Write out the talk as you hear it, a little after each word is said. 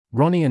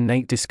Ronny and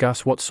Nate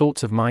discuss what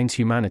sorts of minds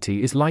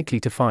humanity is likely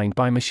to find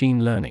by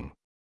machine learning.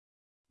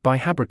 By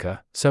habryka,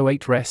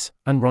 So8res,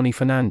 and Ronny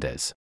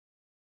Fernandez.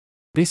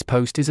 This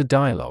post is a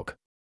dialogue.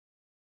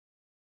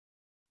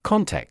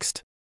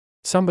 Context.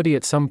 Somebody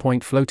at some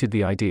point floated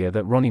the idea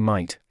that Ronny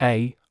might,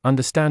 A,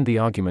 understand the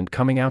argument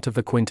coming out of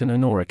the Quinton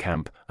and Nora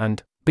camp,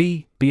 and,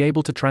 B, be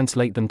able to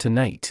translate them to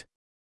Nate.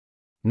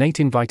 Nate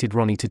invited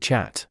Ronny to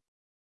chat.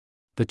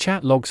 The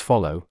chat logs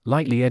follow,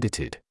 lightly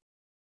edited.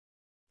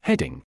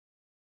 Heading: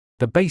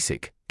 The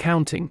basic,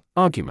 counting,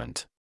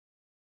 argument.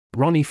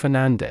 Ronny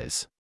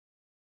Fernandez.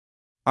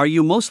 Are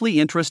you mostly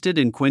interested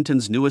in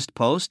Quinton's newest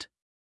post?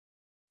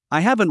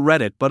 I haven't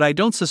read it, but I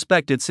don't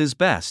suspect it's his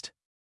best.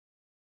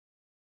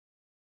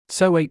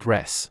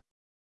 So8res.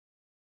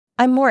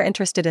 I'm more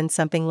interested in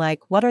something like,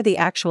 what are the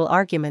actual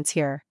arguments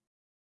here?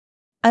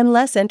 I'm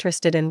less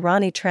interested in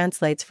Ronny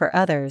translates for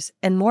others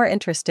and more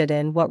interested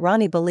in what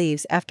Ronny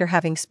believes after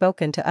having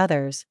spoken to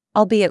others,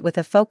 albeit with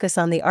a focus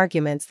on the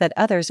arguments that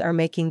others are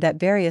making that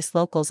various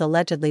locals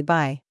allegedly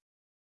buy.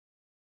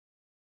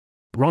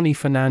 Ronny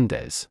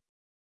Fernandez.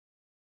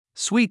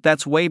 Sweet,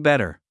 that's way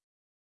better.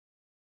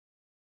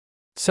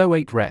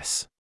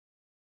 So8res.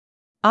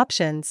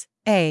 Options: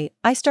 A.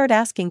 I start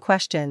asking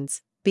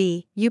questions.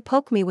 B. You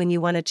poke me when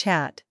you want to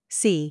chat.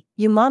 C.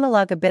 You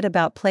monologue a bit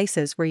about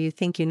places where you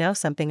think you know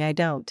something I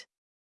don't.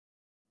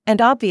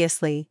 And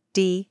obviously,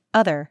 D.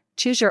 Other.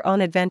 Choose your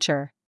own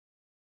adventure.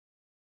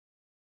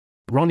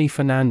 Ronny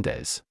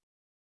Fernandez.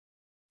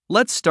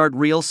 Let's start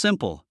real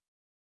simple.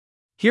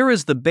 Here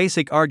is the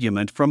basic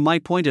argument from my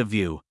point of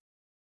view.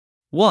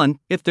 1.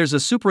 If there's a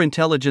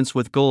superintelligence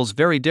with goals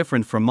very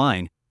different from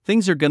mine,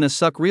 things are gonna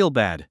suck real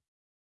bad.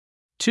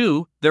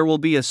 2. There will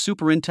be a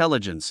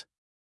superintelligence.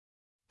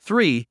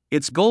 3.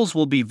 Its goals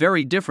will be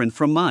very different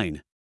from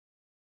mine.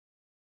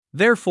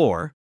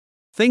 Therefore,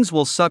 things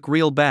will suck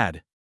real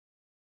bad.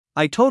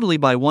 I totally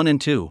buy 1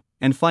 and 2,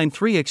 and find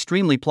 3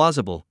 extremely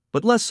plausible,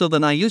 but less so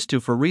than I used to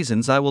for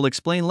reasons I will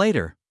explain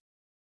later.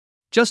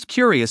 Just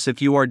curious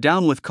if you are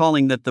down with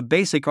calling that the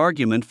basic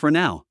argument for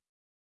now.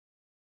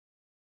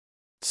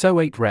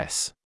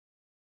 So8res.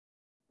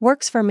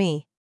 Works for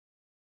me.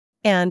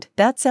 And,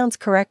 that sounds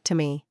correct to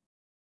me.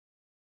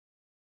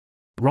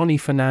 Ronny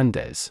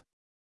Fernandez.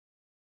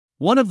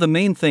 One of the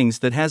main things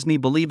that has me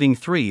believing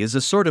 3 is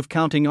a sort of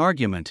counting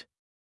argument.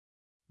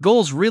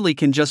 Goals really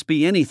can just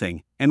be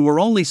anything, and we're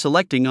only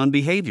selecting on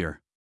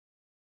behavior.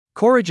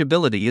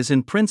 Corrigibility is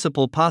in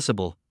principle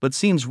possible, but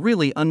seems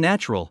really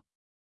unnatural.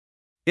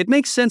 It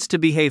makes sense to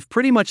behave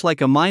pretty much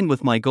like a mine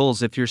with my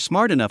goals if you're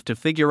smart enough to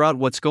figure out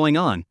what's going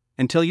on,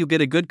 until you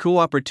get a good coup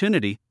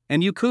opportunity,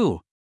 and you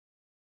coup.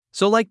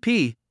 So like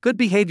P, good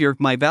behavior,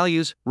 my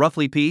values,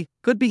 roughly P,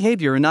 good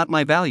behavior and not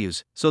my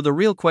values, so the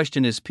real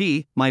question is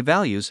P, my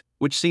values,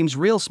 which seems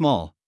real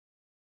small.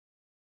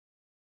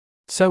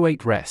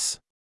 So8res.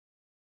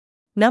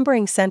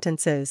 Numbering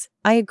sentences,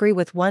 I agree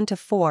with 1 to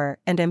 4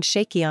 and am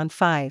shaky on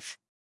 5.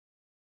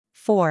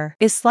 4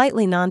 is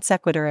slightly non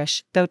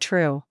sequitorish, though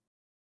true.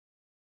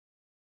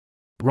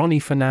 Ronny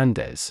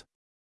Fernandez.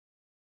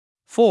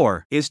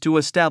 4 is to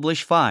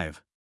establish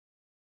 5.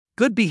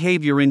 Good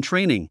behavior in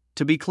training,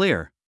 to be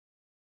clear.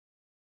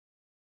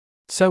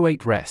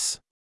 So8res.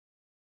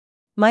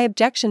 My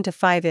objection to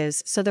 5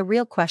 is, so the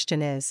real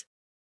question is.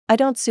 I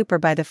don't super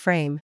buy the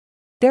frame.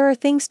 There are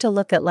things to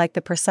look at like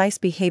the precise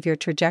behavior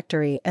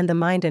trajectory and the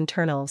mind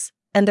internals,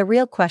 and the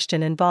real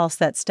question involves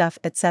that stuff,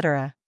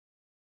 etc.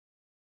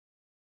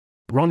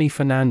 Ronny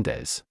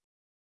Fernandez.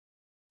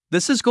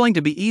 This is going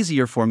to be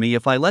easier for me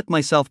if I let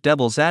myself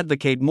devil's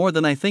advocate more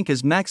than I think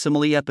is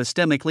maximally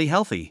epistemically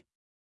healthy.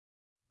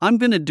 I'm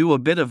gonna do a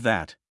bit of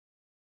that.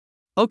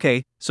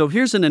 Okay, so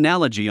here's an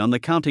analogy on the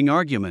counting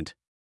argument.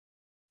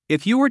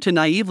 If you were to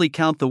naively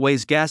count the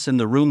ways gas in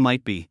the room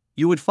might be,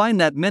 you would find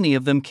that many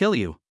of them kill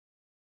you.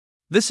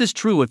 This is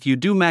true if you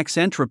do max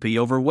entropy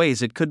over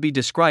ways it could be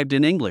described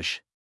in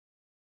English.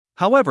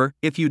 However,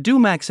 if you do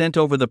max ent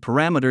over the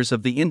parameters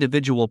of the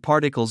individual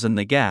particles in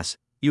the gas,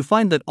 you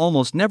find that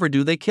almost never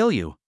do they kill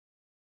you.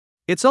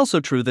 It's also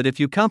true that if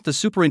you count the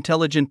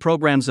superintelligent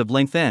programs of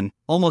length n,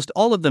 almost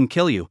all of them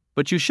kill you,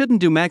 but you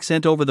shouldn't do max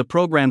ent over the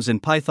programs in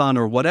Python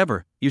or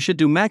whatever, you should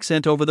do max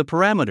ent over the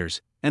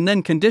parameters, and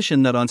then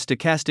condition that on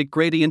stochastic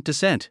gradient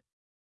descent.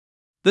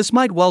 This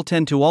might well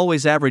tend to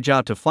always average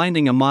out to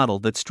finding a model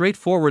that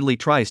straightforwardly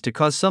tries to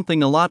cause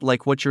something a lot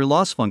like what your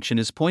loss function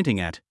is pointing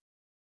at.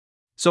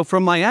 So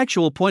from my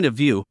actual point of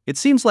view, it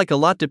seems like a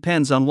lot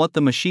depends on what the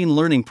machine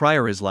learning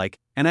prior is like,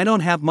 and I don't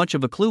have much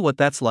of a clue what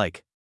that's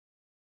like.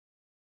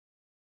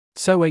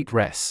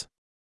 So8res.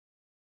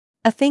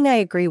 A thing I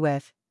agree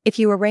with, if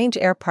you arrange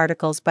air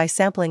particles by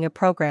sampling a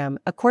program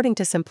according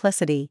to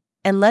simplicity,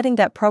 and letting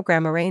that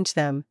program arrange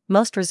them,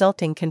 most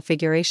resulting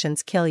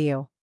configurations kill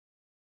you.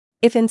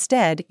 If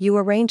instead you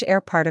arrange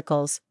air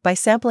particles by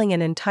sampling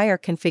an entire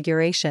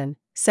configuration,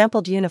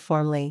 sampled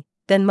uniformly,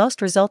 then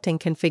most resulting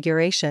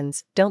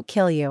configurations don't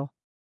kill you.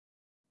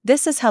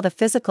 This is how the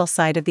physical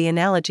side of the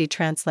analogy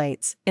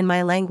translates, in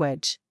my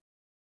language.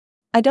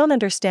 I don't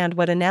understand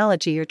what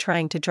analogy you're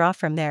trying to draw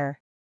from there.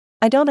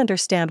 I don't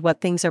understand what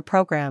things are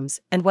programs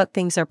and what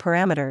things are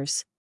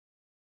parameters.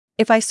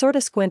 If I sorta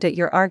squint at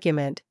your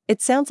argument,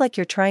 it sounds like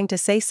you're trying to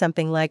say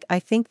something like, I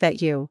think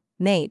that you,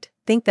 Nate,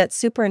 think that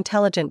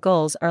superintelligent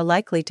goals are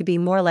likely to be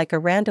more like a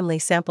randomly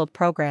sampled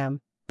program,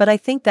 but I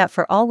think that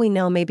for all we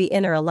know maybe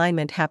inner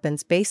alignment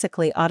happens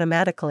basically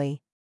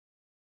automatically.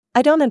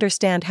 I don't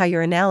understand how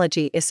your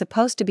analogy is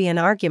supposed to be an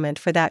argument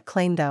for that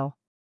claim though.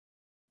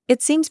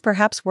 It seems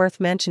perhaps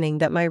worth mentioning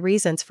that my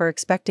reasons for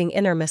expecting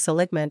inner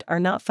misalignment are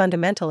not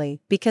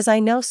fundamentally because I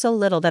know so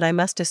little that I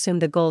must assume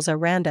the goals are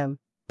random,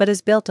 but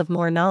is built of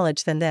more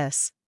knowledge than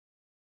this.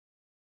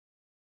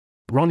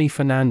 Ronny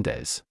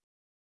Fernandez.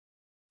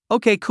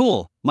 Okay,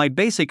 cool. My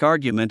basic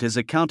argument is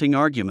a counting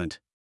argument.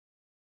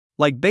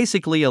 Like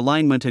basically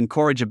alignment and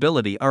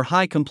corrigibility are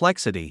high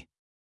complexity.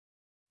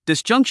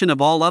 Disjunction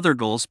of all other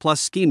goals plus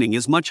scheming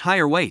is much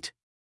higher weight.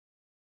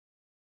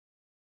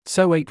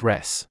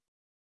 So8res.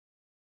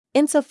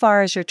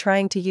 Insofar as you're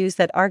trying to use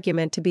that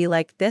argument to be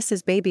like this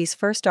is baby's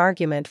first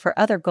argument for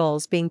other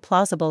goals being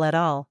plausible at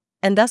all,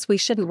 and thus we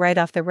shouldn't write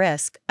off the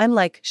risk, I'm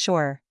like,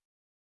 sure.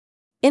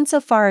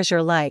 Insofar as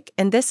you're like,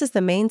 and this is the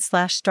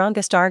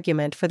main/strongest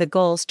argument for the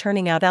goals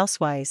turning out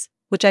elsewise,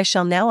 which I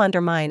shall now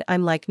undermine,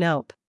 I'm like,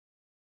 nope.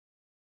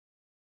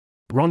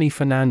 Ronny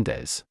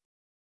Fernandez.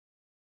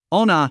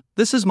 Oh nah,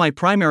 this is my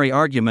primary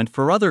argument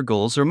for other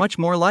goals are much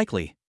more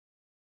likely.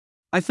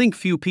 I think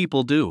few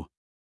people do.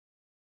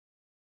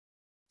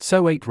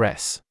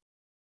 So8res.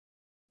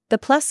 The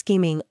plus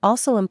scheming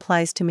also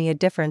implies to me a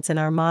difference in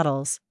our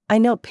models, I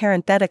note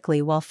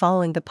parenthetically while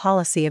following the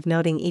policy of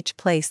noting each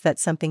place that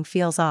something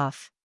feels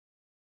off.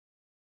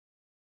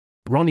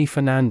 Ronny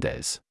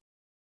Fernandez.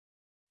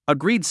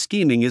 Agreed,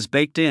 scheming is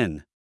baked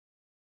in.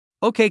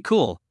 Okay,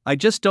 cool, I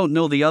just don't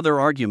know the other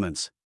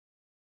arguments.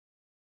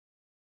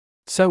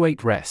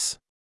 So8res.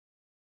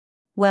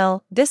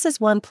 Well, this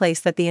is one place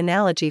that the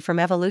analogy from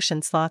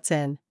evolution slots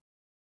in.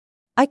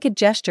 I could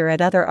gesture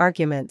at other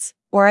arguments,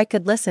 or I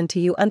could listen to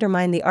you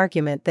undermine the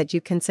argument that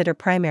you consider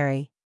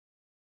primary.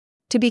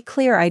 To be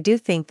clear, I do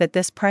think that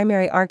this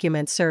primary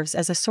argument serves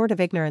as a sort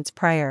of ignorance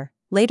prior,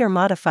 later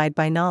modified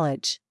by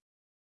knowledge.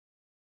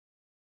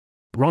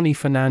 Ronny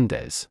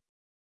Fernandez.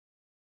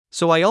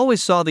 So I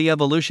always saw the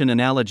evolution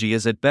analogy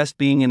as at best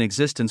being an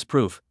existence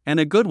proof, and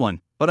a good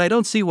one, but I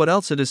don't see what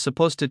else it is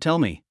supposed to tell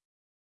me.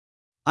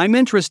 I'm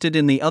interested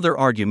in the other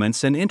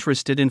arguments and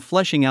interested in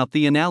fleshing out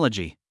the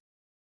analogy.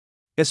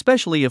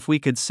 Especially if we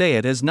could say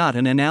it as not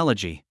an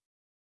analogy.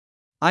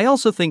 I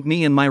also think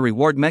me and my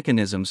reward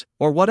mechanisms,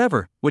 or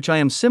whatever, which I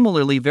am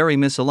similarly very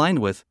misaligned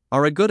with,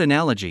 are a good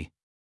analogy.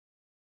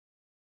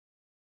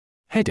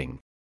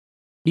 Heading.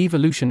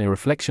 Evolution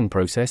reflection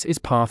process is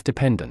path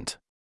dependent.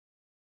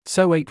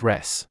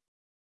 So8res.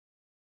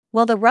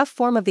 Well, the rough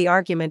form of the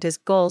argument is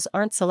goals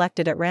aren't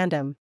selected at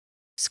random.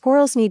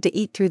 Squirrels need to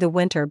eat through the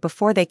winter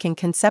before they can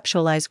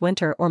conceptualize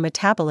winter or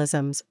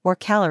metabolisms, or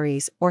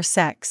calories, or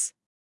sex.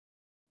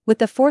 With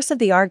the force of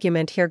the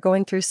argument here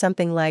going through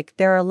something like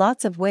there are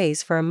lots of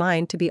ways for a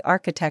mind to be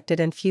architected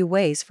and few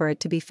ways for it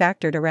to be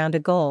factored around a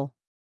goal.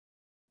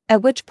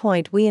 At which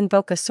point we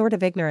invoke a sort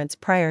of ignorance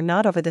prior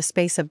not over the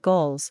space of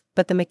goals,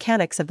 but the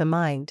mechanics of the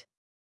mind.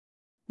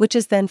 Which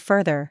is then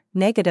further,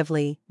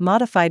 negatively,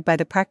 modified by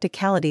the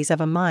practicalities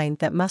of a mind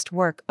that must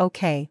work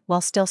okay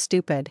while still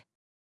stupid.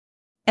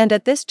 And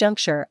at this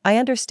juncture, I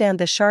understand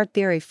the shard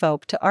theory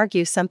folk to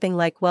argue something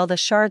like, well, the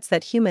shards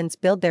that humans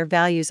build their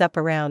values up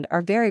around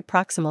are very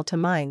proximal to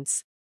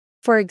minds.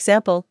 For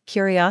example,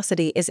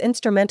 curiosity is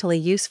instrumentally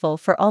useful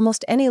for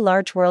almost any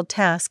large world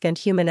task, and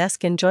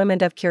humanesque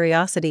enjoyment of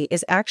curiosity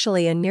is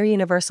actually a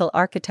near-universal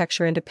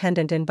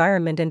architecture-independent,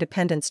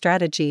 environment-independent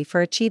strategy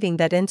for achieving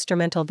that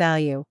instrumental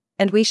value,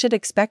 and we should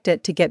expect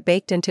it to get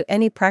baked into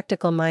any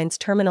practical mind's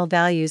terminal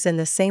values in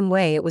the same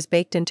way it was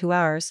baked into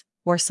ours,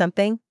 or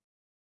something?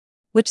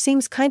 Which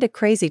seems kinda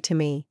crazy to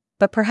me,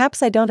 but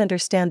perhaps I don't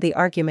understand the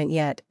argument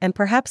yet, and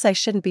perhaps I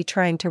shouldn't be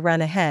trying to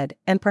run ahead,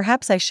 and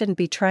perhaps I shouldn't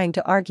be trying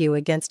to argue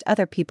against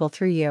other people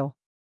through you.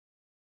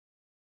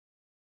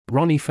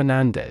 Ronny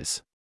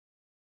Fernandez.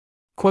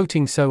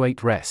 Quoting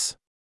So8res.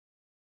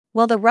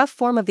 Well, the rough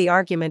form of the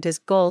argument is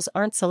goals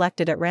aren't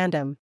selected at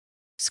random.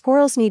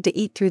 Squirrels need to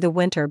eat through the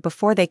winter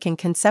before they can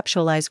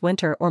conceptualize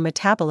winter or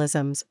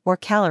metabolisms, or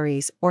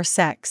calories, or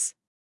sex.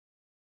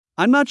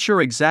 I'm not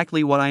sure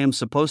exactly what I am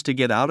supposed to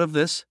get out of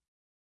this.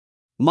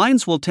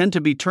 Minds will tend to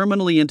be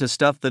terminally into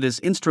stuff that is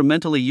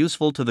instrumentally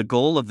useful to the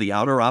goal of the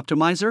outer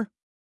optimizer?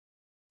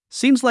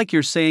 Seems like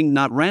you're saying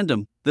not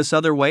random, this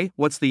other way,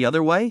 what's the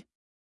other way?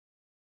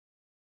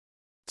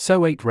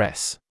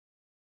 So8res.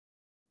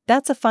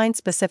 That's a fine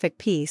specific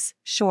piece,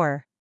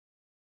 sure.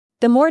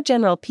 The more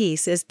general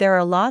piece is there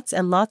are lots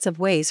and lots of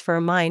ways for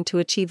a mind to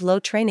achieve low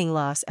training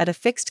loss at a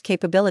fixed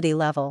capability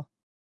level.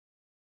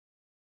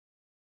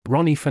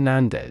 Ronny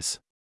Fernandez.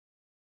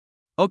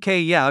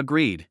 Okay, yeah,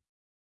 agreed.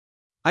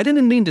 I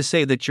didn't mean to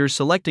say that you're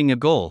selecting a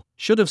goal,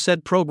 should have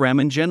said program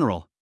in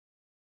general.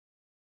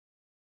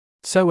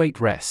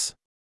 So8res.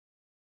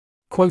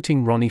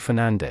 Quoting Ronny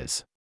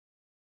Fernandez.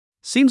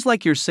 Seems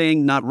like you're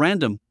saying not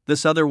random,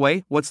 this other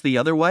way, what's the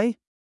other way?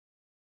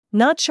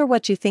 Not sure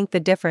what you think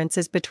the difference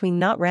is between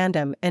not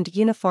random and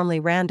uniformly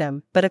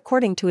random, but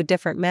according to a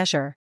different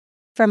measure.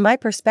 From my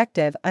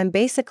perspective, I'm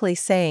basically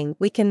saying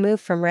we can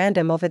move from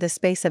random over the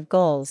space of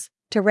goals,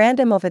 to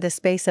random over the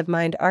space of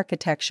mind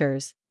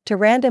architectures, to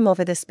random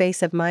over the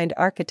space of mind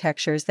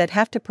architectures that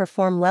have to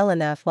perform well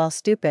enough while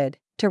stupid,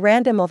 to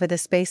random over the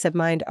space of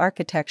mind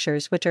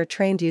architectures which are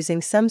trained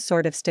using some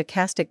sort of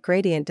stochastic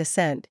gradient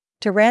descent,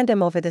 to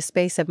random over the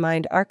space of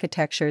mind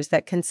architectures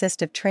that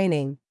consist of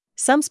training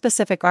some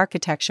specific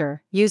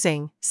architecture,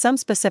 using some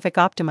specific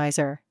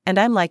optimizer, and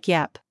I'm like,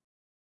 yep.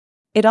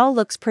 It all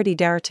looks pretty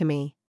dire to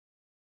me.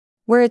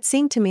 Where it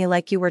seemed to me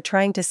like you were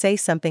trying to say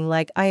something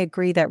like, I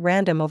agree that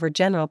random over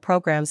general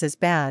programs is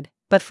bad,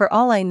 but for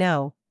all I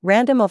know,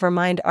 random over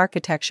mind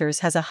architectures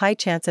has a high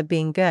chance of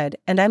being good,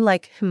 and I'm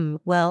like,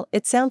 well,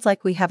 it sounds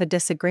like we have a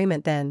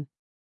disagreement then.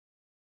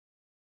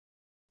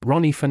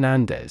 Ronny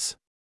Fernandez.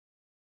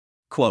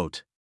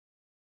 Quote.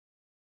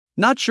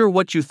 Not sure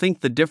what you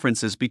think the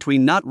difference is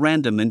between not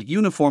random and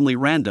uniformly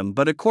random,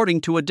 but according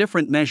to a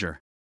different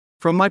measure.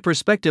 From my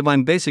perspective,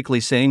 I'm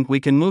basically saying we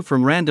can move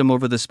from random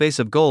over the space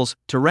of goals,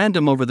 to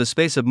random over the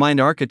space of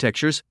mind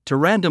architectures, to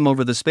random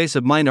over the space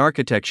of mind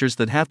architectures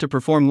that have to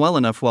perform well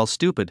enough while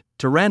stupid,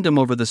 to random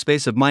over the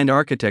space of mind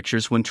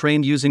architectures when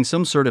trained using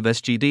some sort of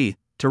SGD,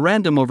 to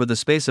random over the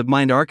space of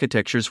mind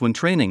architectures when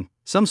training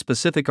some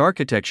specific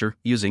architecture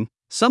using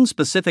some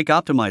specific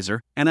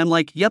optimizer, and I'm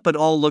like, yep, it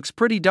all looks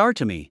pretty dire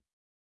to me.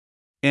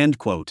 End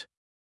quote.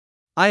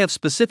 I have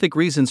specific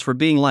reasons for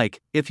being like,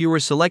 if you were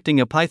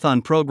selecting a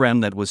Python program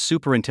that was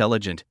super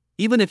intelligent,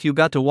 even if you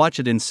got to watch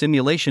it in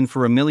simulation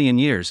for 1,000,000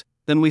 years,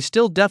 then we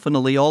still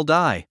definitely all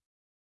die.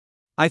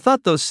 I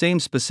thought those same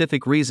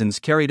specific reasons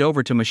carried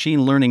over to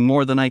machine learning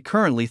more than I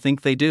currently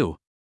think they do.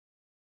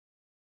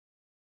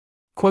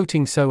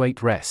 Quoting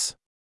So8res.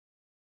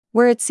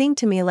 Where it seemed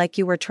to me like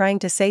you were trying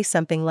to say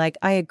something like,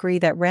 I agree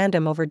that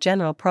random over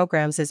general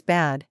programs is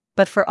bad,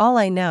 but for all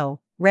I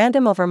know,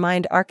 random over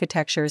mind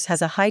architectures has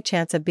a high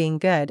chance of being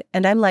good,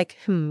 and I'm like,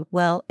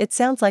 well, it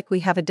sounds like we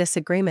have a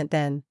disagreement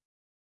then.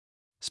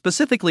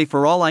 Specifically,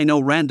 for all I know,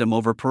 random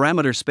over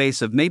parameter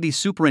space of maybe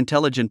super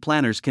intelligent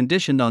planners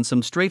conditioned on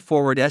some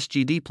straightforward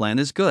SGD plan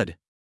is good.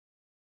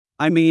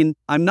 I mean,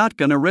 I'm not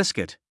gonna risk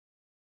it.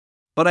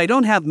 But I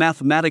don't have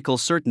mathematical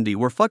certainty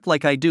we're fucked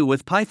like I do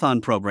with Python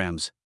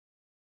programs.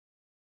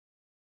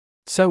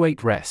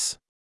 So8res.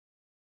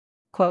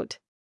 Quote.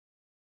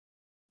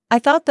 I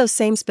thought those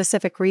same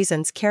specific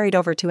reasons carried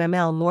over to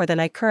ML more than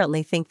I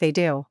currently think they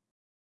do.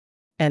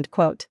 End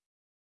quote.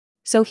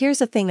 So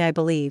here's a thing I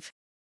believe.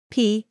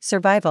 P,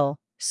 survival,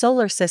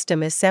 solar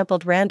system is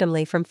sampled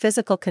randomly from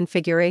physical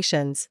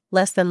configurations,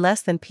 less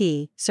than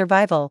P,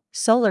 survival,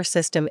 solar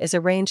system is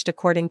arranged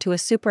according to a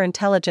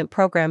superintelligent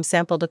program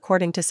sampled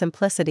according to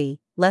simplicity,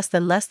 less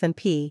than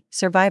P,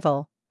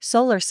 survival,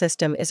 solar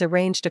system is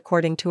arranged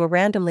according to a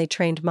randomly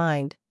trained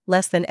mind,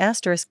 less than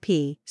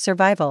P,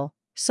 survival,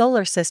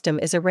 solar system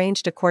is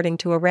arranged according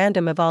to a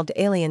random evolved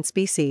alien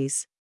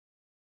species.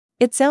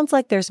 It sounds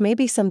like there's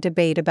maybe some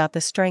debate about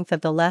the strength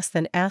of the less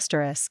than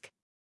asterisk.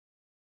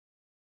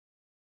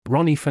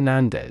 Ronny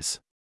Fernandez.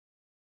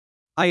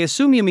 I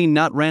assume you mean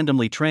not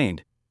randomly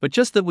trained, but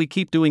just that we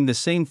keep doing the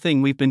same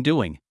thing we've been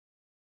doing.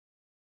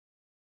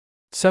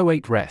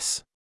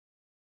 So8res.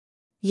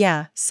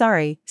 Yeah,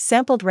 sorry,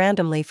 sampled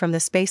randomly from the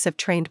space of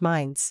trained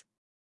minds.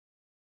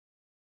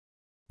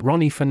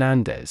 Ronny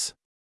Fernandez.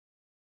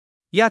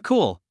 Yeah,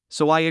 cool,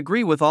 so I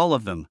agree with all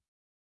of them.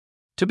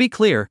 To be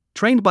clear,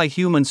 trained by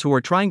humans who are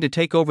trying to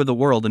take over the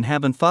world and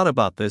haven't thought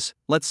about this,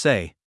 let's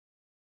say.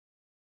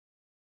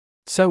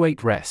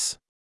 So8res.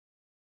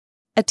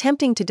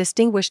 Attempting to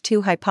distinguish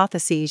two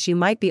hypotheses you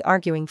might be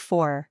arguing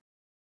for.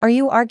 Are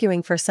you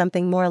arguing for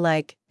something more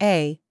like,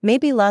 A,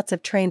 maybe lots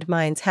of trained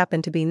minds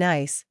happen to be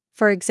nice,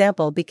 for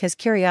example because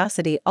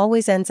curiosity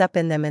always ends up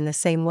in them in the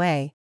same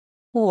way?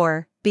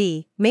 Or,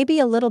 B, maybe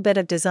a little bit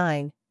of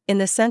design, in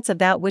the sense of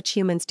that which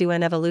humans do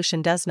and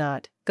evolution does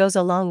not, goes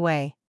a long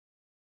way.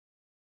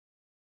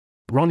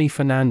 Ronny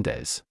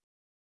Fernandez.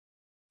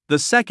 The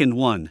second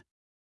one.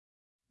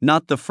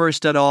 Not the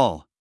first at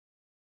all.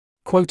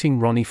 Quoting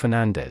Ronny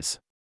Fernandez.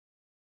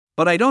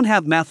 But I don't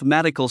have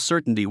mathematical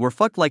certainty we're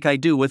fucked like I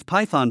do with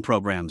Python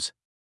programs.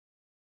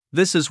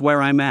 This is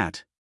where I'm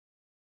at.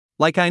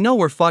 Like I know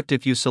we're fucked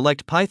if you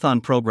select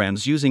Python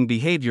programs using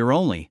behavior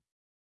only.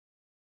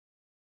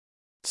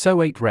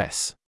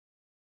 So8res.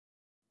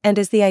 And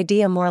is the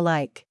idea more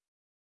like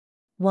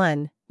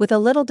 1. With a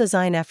little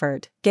design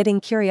effort,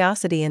 getting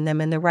curiosity in them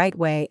in the right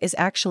way is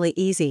actually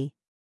easy.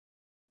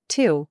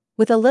 2.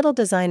 With a little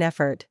design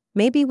effort,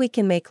 maybe we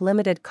can make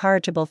limited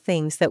corrigible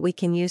things that we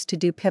can use to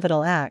do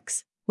pivotal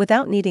acts,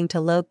 without needing to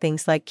load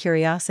things like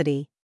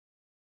curiosity.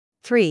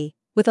 3.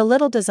 With a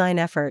little design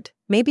effort,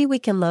 maybe we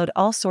can load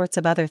all sorts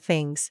of other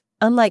things,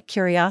 unlike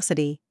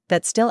curiosity,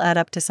 that still add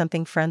up to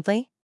something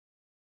friendly?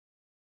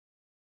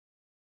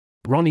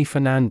 Ronny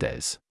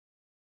Fernandez.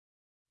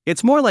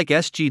 It's more like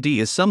SGD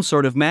is some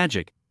sort of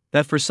magic,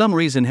 that for some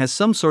reason has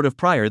some sort of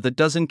prior that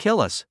doesn't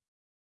kill us.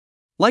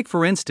 Like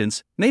for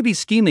instance, maybe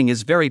scheming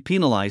is very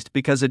penalized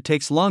because it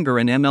takes longer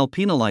and ML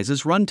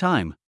penalizes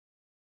runtime.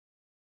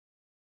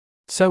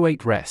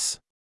 So8res.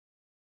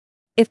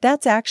 If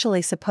that's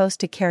actually supposed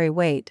to carry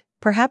weight,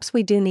 perhaps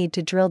we do need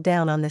to drill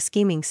down on the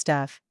scheming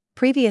stuff,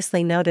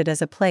 previously noted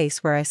as a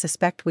place where I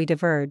suspect we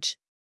diverge.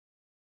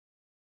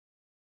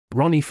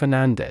 Ronny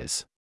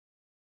Fernandez.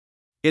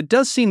 It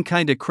does seem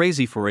kinda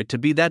crazy for it to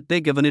be that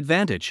big of an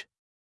advantage.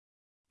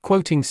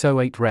 Quoting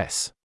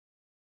So8res.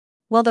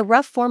 Well, the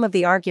rough form of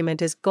the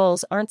argument is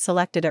goals aren't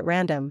selected at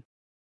random.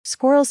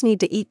 Squirrels need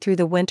to eat through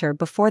the winter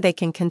before they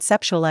can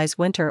conceptualize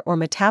winter or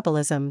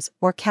metabolisms,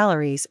 or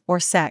calories, or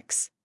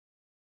sex.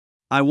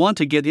 I want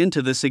to get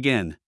into this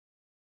again.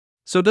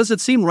 So does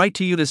it seem right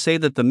to you to say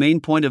that the main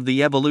point of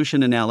the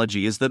evolution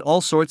analogy is that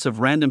all sorts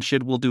of random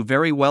shit will do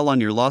very well on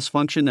your loss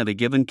function at a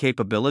given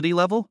capability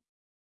level?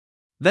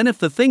 Then if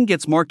the thing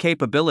gets more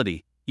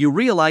capability, you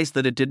realize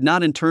that it did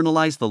not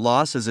internalize the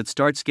loss as it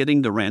starts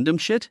getting the random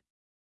shit?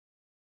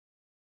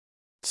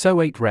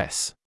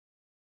 So8res.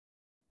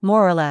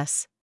 More or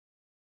less.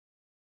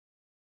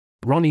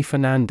 Ronny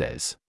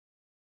Fernandez.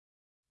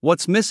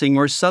 What's missing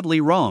or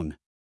subtly wrong?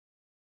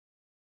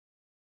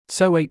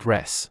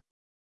 So8res.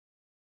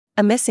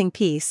 A missing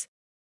piece.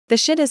 The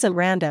shit isn't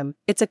random,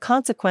 it's a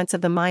consequence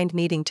of the mind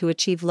needing to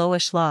achieve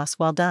lowish loss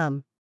while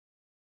dumb.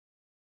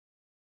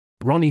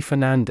 Ronny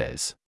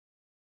Fernandez.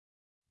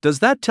 Does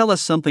that tell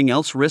us something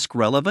else risk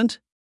relevant?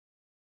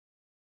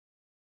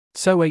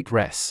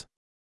 So8res.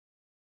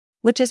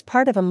 Which is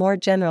part of a more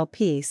general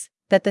piece,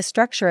 that the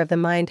structure of the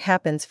mind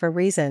happens for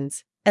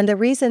reasons, and the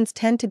reasons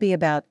tend to be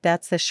about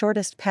that's the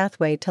shortest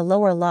pathway to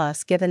lower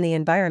loss given the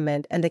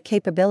environment and the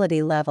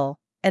capability level,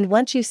 and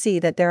once you see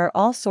that there are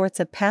all sorts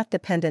of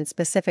path-dependent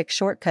specific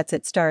shortcuts,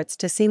 it starts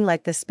to seem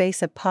like the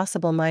space of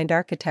possible mind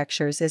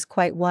architectures is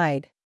quite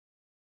wide.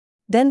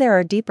 Then there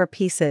are deeper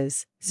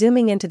pieces,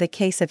 zooming into the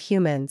case of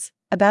humans,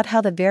 about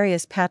how the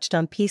various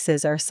patched-on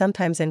pieces are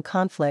sometimes in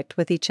conflict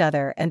with each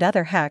other and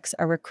other hacks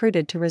are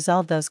recruited to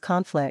resolve those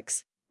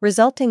conflicts,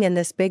 resulting in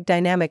this big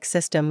dynamic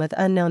system with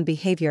unknown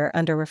behavior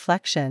under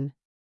reflection.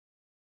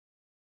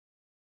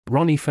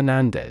 Ronny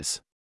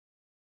Fernandez.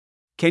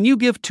 Can you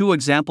give 2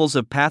 examples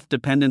of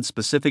path-dependent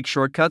specific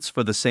shortcuts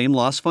for the same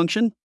loss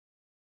function?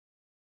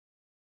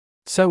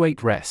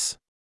 So8res.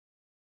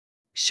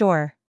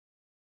 Sure.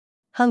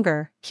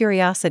 Hunger,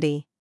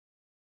 curiosity.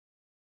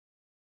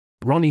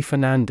 Ronny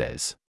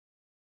Fernandez.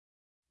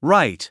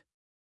 Right.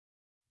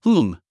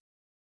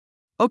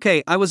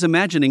 Okay, I was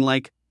imagining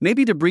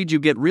maybe to breed you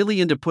get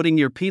really into putting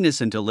your penis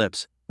into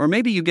lips, or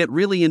maybe you get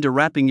really into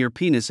wrapping your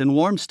penis in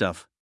warm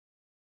stuff.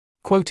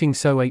 Quoting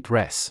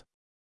So8res.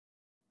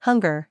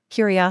 Hunger,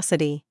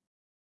 curiosity.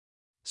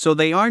 So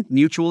they aren't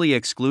mutually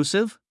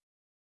exclusive?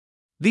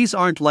 These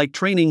aren't like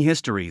training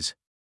histories.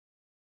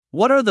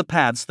 What are the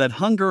paths that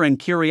hunger and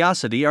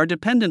curiosity are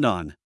dependent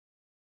on?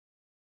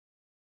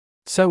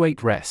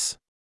 So8res.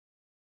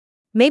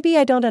 Maybe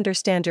I don't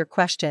understand your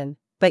question,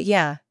 but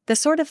yeah, the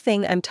sort of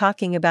thing I'm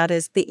talking about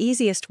is the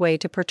easiest way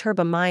to perturb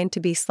a mind to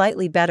be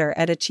slightly better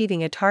at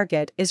achieving a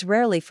target is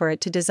rarely for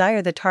it to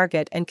desire the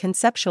target and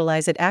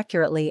conceptualize it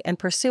accurately and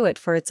pursue it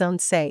for its own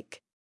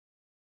sake.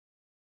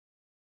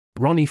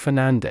 Ronny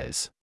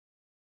Fernandez.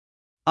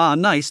 Ah,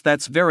 nice,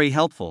 that's very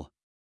helpful.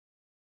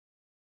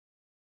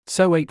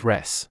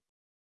 So8res.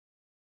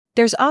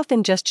 There's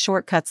often just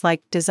shortcuts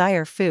like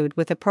desire food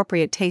with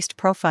appropriate taste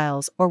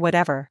profiles or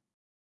whatever.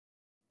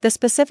 The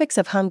specifics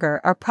of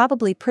hunger are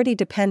probably pretty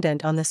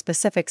dependent on the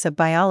specifics of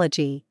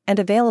biology and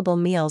available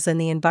meals in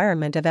the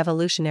environment of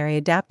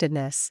evolutionary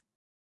adaptedness.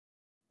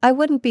 I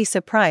wouldn't be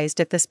surprised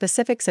if the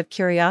specifics of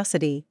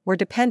curiosity were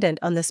dependent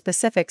on the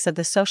specifics of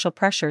the social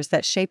pressures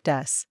that shaped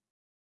us.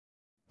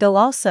 Though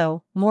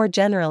also, more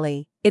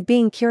generally, it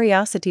being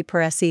curiosity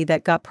per se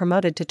that got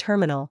promoted to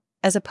terminal,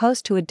 as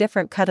opposed to a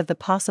different cut of the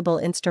possible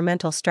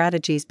instrumental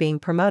strategies being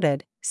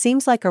promoted,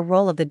 seems like a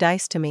roll of the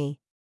dice to me.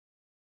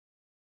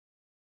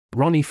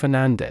 Ronny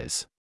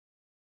Fernandez.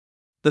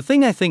 The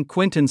thing I think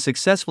Quinton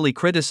successfully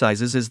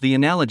criticizes is the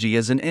analogy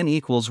as an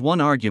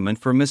n=1 argument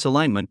for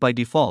misalignment by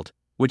default,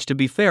 which to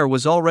be fair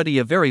was already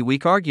a very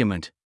weak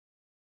argument.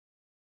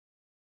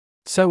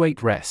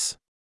 So8res.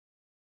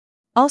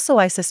 Also,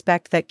 I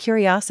suspect that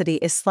curiosity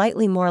is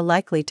slightly more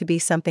likely to be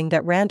something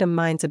that random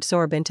minds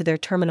absorb into their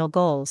terminal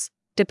goals,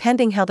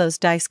 depending how those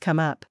dice come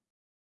up.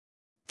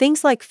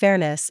 Things like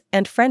fairness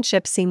and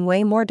friendship seem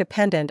way more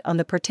dependent on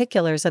the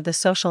particulars of the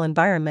social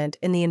environment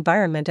in the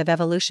environment of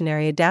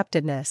evolutionary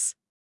adaptedness.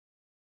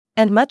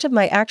 And much of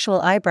my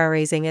actual eyebrow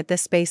raising at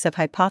this space of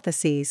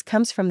hypotheses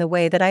comes from the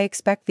way that I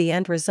expect the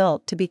end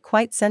result to be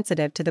quite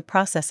sensitive to the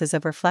processes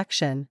of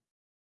reflection.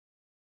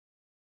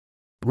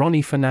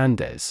 Ronny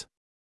Fernandez.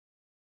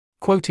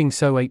 Quoting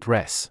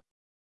So8res.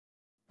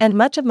 And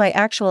much of my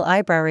actual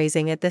eyebrow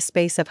raising at this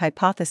space of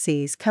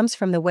hypotheses comes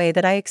from the way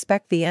that I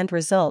expect the end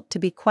result to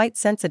be quite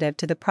sensitive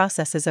to the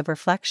processes of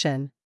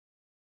reflection.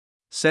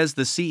 Says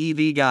the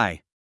CEV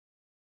guy.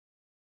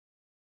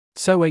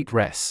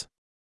 So8res.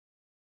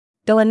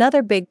 Though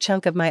another big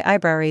chunk of my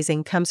eyebrow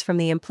raising comes from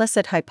the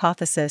implicit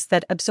hypothesis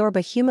that absorb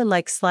a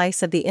human-like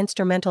slice of the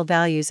instrumental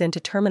values into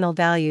terminal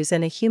values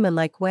in a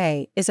human-like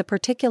way is a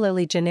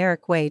particularly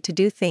generic way to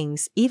do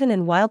things even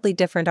in wildly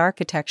different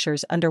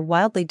architectures under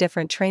wildly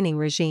different training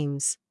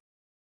regimes.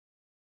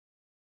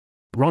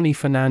 Ronny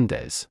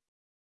Fernandez.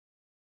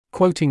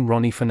 Quoting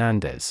Ronny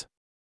Fernandez.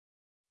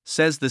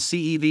 Says the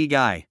CEV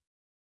guy.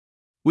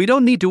 We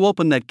don't need to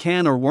open that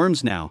can of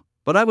worms now,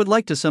 but I would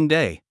like to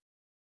someday.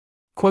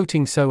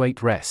 Quoting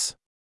So8res.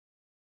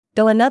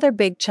 Though another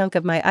big chunk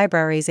of my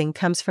eyebrow raising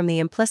comes from the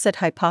implicit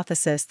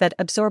hypothesis that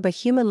absorb a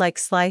human-like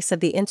slice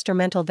of the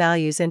instrumental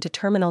values into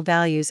terminal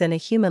values in a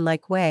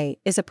human-like way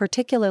is a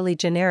particularly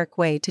generic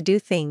way to do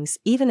things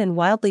even in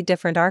wildly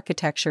different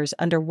architectures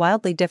under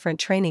wildly different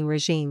training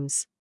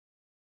regimes.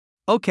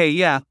 Okay,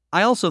 yeah,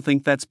 I also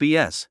think that's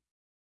BS.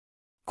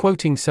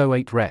 Quoting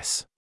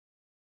So8res.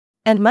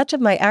 And much of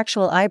my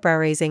actual eyebrow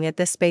raising at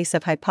this space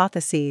of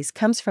hypotheses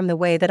comes from the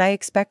way that I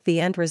expect the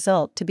end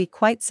result to be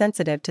quite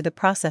sensitive to the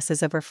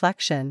processes of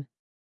reflection.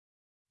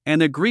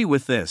 And agree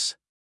with this.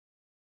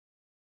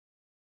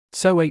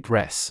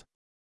 So8res.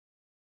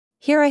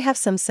 Here I have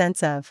some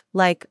sense of,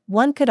 like,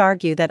 one could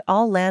argue that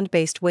all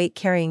land-based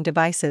weight-carrying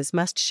devices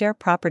must share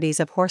properties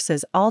of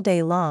horses all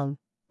day long,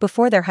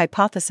 before their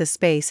hypothesis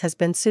space has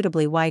been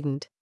suitably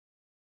widened.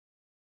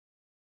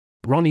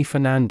 Ronny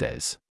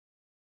Fernandez.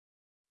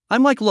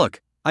 I'm like,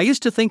 look, I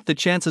used to think the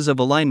chances of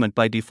alignment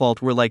by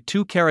default were like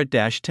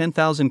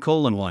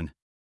 2-10,000:1.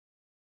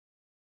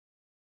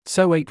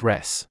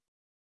 So8res.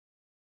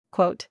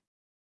 Quote.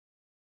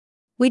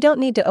 We don't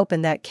need to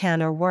open that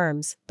can of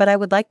worms, but I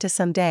would like to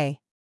someday.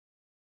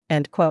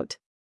 End quote.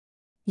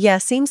 Yeah,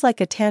 seems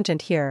like a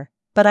tangent here,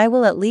 but I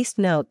will at least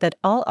note that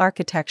all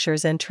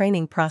architectures and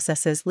training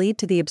processes lead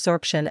to the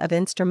absorption of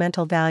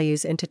instrumental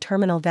values into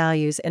terminal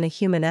values in a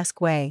humanesque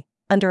way,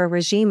 under a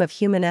regime of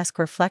humanesque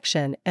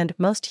reflection, and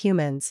most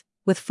humans,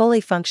 with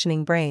fully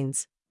functioning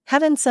brains,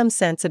 have in some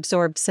sense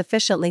absorbed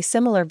sufficiently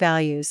similar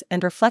values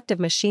and reflective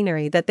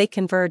machinery that they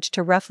converge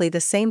to roughly the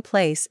same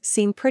place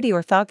seem pretty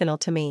orthogonal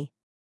to me.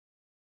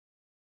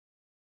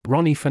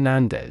 Ronny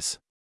Fernandez.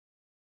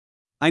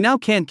 I now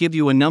can't give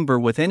you a number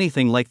with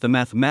anything like the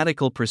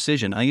mathematical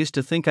precision I used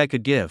to think I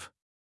could give.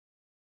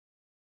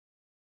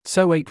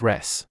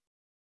 So8res.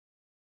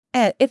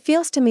 It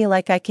feels to me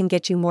like I can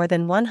get you more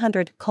than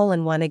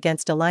 100:1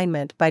 against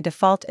alignment by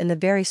default in the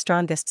very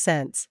strongest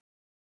sense.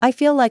 I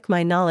feel like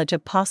my knowledge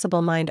of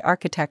possible mind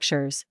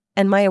architectures,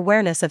 and my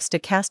awareness of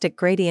stochastic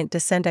gradient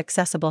descent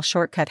accessible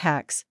shortcut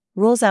hacks,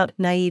 rules out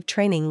naive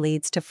training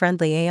leads to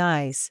friendly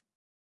AIs.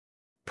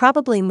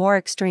 Probably more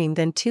extreme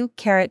than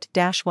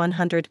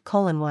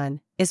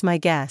 2-100:1 is my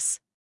guess.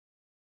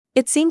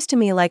 It seems to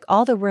me like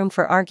all the room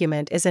for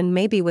argument is in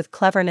maybe with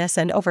cleverness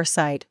and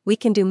oversight we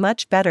can do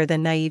much better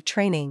than naive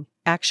training,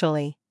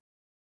 actually.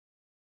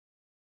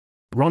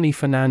 Ronny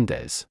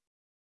Fernandez.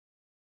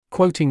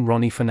 Quoting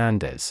Ronny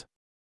Fernandez.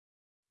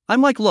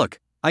 I'm like, look,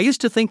 I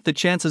used to think the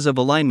chances of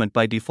alignment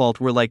by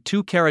default were like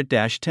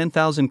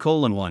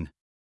 2-10,000:1.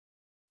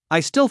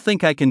 I still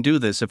think I can do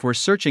this if we're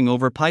searching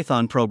over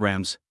Python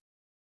programs.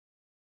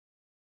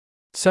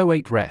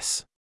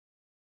 So8res.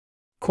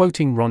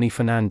 Quoting Ronny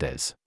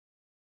Fernandez.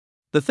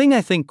 The thing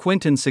I think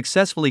Quinton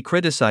successfully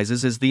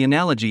criticizes is the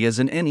analogy as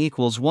an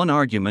n=1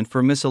 argument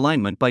for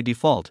misalignment by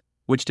default,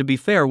 which to be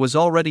fair was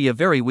already a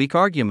very weak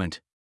argument.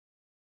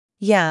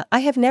 Yeah, I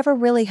have never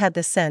really had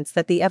the sense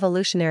that the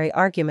evolutionary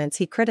arguments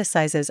he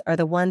criticizes are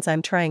the ones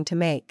I'm trying to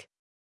make.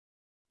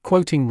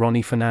 Quoting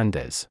Ronny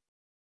Fernandez.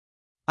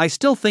 I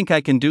still think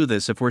I can do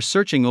this if we're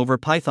searching over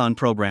Python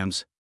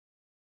programs.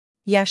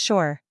 Yeah,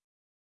 sure.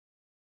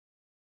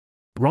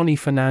 Ronny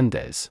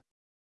Fernandez.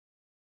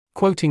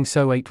 Quoting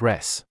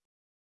So8res.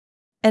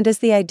 And is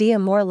the idea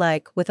more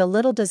like, with a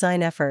little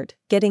design effort,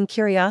 getting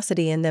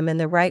curiosity in them in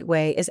the right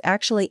way is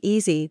actually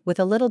easy with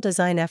a little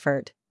design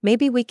effort?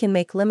 Maybe we can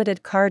make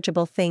limited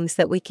corrigible things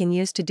that we can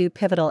use to do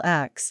pivotal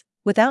acts,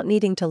 without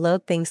needing to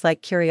load things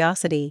like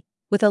curiosity.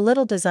 With a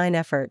little design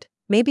effort,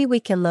 maybe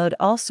we can load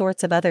all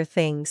sorts of other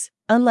things,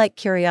 unlike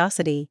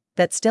curiosity,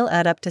 that still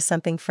add up to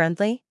something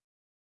friendly?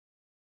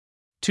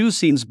 2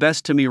 seems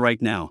best to me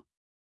right now.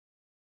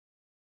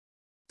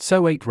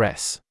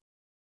 So8res.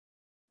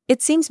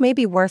 It seems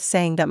maybe worth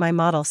saying that my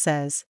model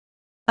says,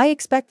 I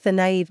expect the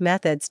naive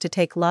methods to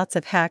take lots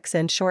of hacks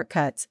and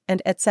shortcuts and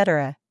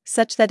etc.,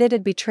 such that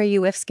it'd betray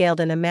you if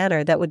scaled in a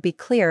manner that would be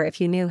clear if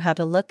you knew how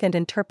to look and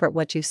interpret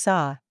what you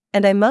saw,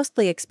 and I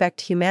mostly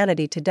expect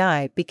humanity to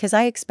die because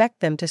I expect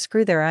them to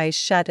screw their eyes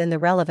shut in the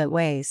relevant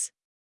ways.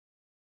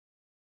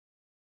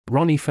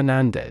 Ronny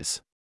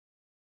Fernandez.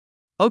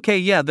 Okay,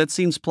 yeah, that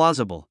seems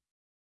plausible.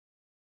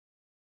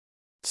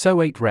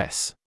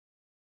 So8res.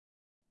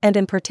 And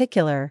in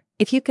particular,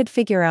 if you could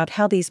figure out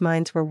how these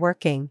minds were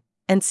working,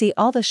 and see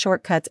all the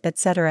shortcuts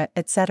etc.,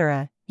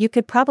 you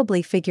could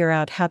probably figure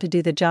out how to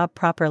do the job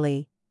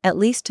properly, at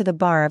least to the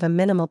bar of a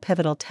minimal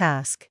pivotal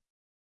task.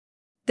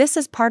 This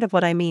is part of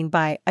what I mean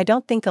by I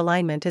don't think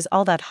alignment is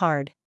all that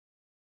hard.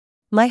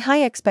 My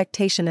high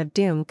expectation of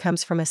doom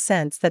comes from a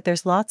sense that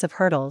there's lots of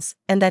hurdles,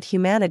 and that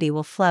humanity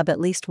will flub at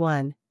least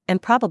one,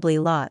 and probably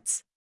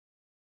lots.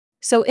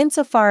 So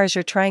insofar as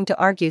you're trying to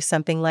argue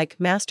something like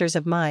masters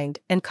of mind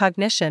and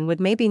cognition would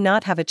maybe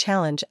not have a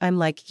challenge, I'm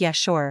like, yeah,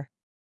 sure.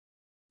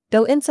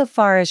 Though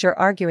insofar as you're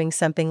arguing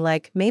something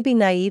like maybe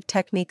naive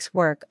techniques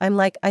work, I'm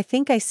like, I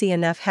think I see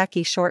enough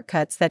hacky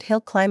shortcuts that hill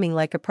climbing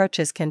like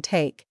approaches can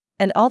take,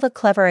 and all the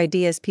clever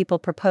ideas people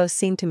propose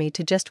seem to me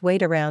to just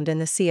wade around in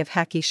the sea of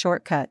hacky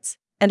shortcuts,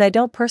 and I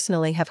don't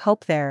personally have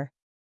hope there.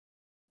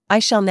 I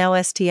shall now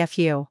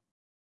STFU.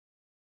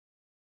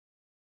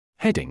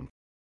 Heading: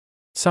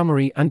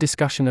 Summary and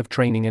discussion of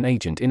training an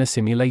agent in a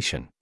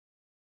simulation.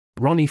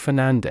 Ronny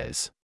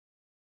Fernandez.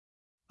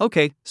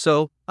 Okay,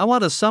 so, I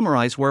want to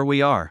summarize where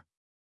we are.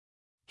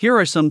 Here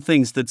are some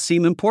things that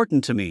seem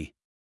important to me.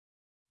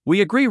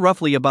 We agree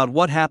roughly about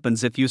what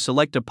happens if you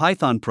select a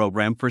Python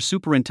program for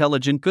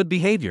superintelligent good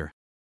behavior.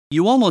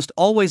 You almost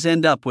always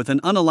end up with an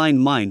unaligned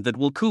mind that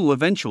will coup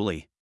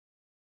eventually.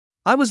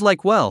 I was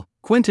like, well,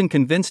 Quentin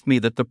convinced me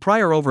that the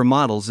prior over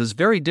models is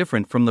very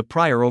different from the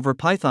prior over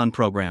Python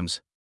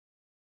programs.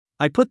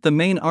 I put the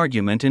main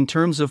argument in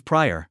terms of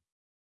prior.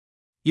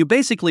 You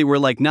basically were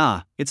like,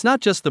 nah, it's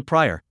not just the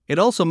prior, it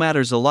also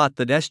matters a lot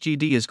that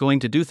SGD is going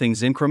to do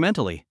things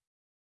incrementally.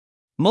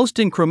 Most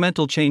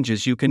incremental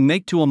changes you can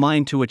make to a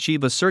mind to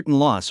achieve a certain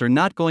loss are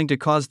not going to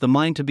cause the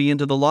mind to be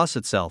into the loss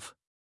itself.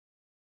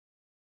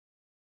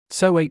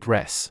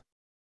 So8res.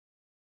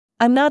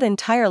 I'm not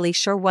entirely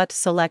sure what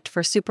select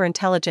for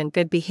superintelligent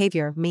good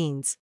behavior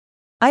means.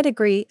 I'd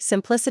agree,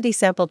 simplicity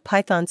sampled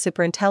Python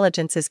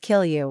superintelligences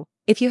kill you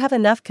if you have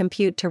enough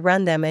compute to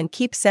run them and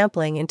keep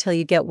sampling until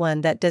you get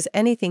one that does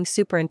anything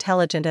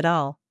superintelligent at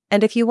all.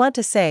 And if you want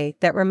to say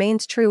that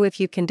remains true if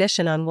you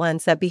condition on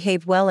ones that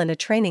behave well in a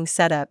training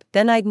setup,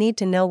 then I'd need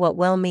to know what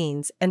well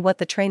means and what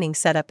the training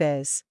setup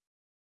is.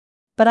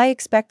 But I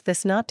expect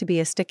this not to be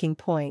a sticking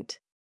point.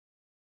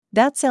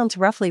 That sounds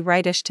roughly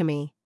rightish to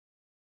me.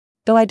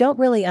 Though I don't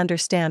really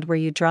understand where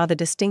you draw the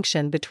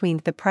distinction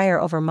between the prior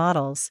over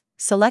models,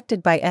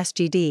 selected by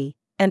SGD,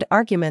 and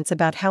arguments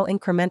about how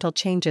incremental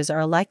changes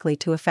are likely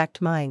to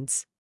affect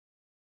minds.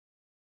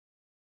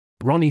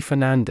 Ronny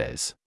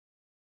Fernandez.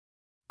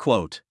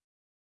 Quote: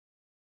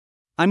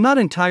 I'm not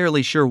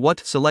entirely sure what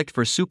select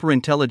for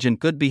superintelligent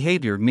good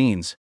behavior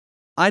means.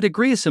 I'd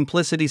agree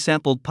simplicity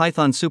sampled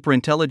Python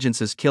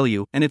superintelligences kill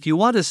you, and if you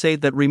want to say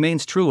that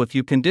remains true if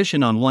you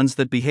condition on ones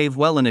that behave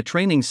well in a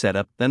training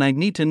setup, then I'd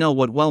need to know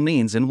what well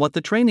means and what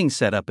the training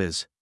setup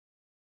is.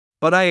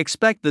 But I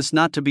expect this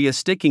not to be a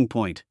sticking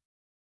point.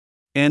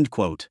 End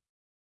quote.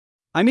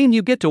 I mean,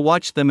 you get to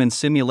watch them in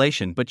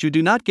simulation, but you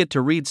do not get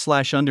to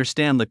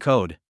read/understand the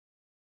code.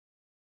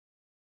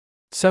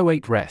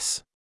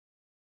 So8res.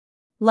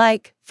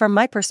 Like, from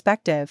my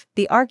perspective,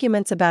 the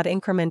arguments about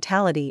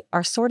incrementality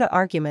are sorta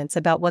arguments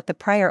about what the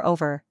prior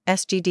over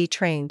SGD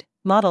trained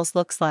models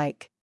looks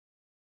like.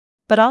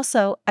 But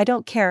also, I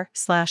don't care,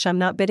 I'm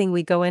not bidding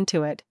we go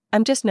into it,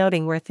 I'm just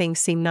noting where things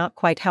seem not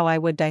quite how I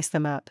would dice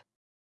them up.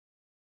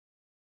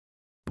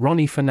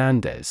 Ronny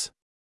Fernandez.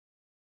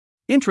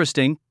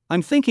 Interesting,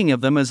 I'm thinking of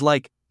them as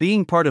like,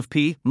 being part of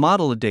P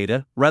model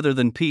data, rather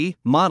than P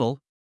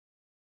model.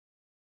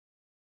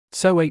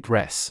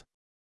 So8res.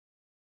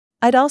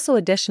 I'd also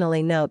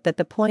additionally note that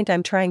the point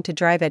I'm trying to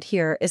drive at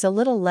here is a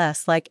little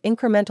less like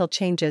incremental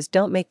changes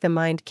don't make the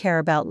mind care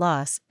about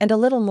loss, and a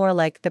little more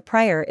like the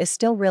prior is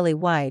still really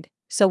wide,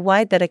 so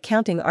wide that a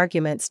counting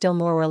argument still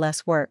more or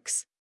less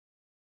works.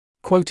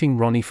 Quoting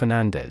Ronny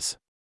Fernandez.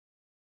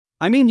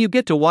 I mean, you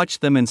get to watch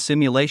them in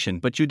simulation,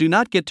 but you do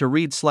not get to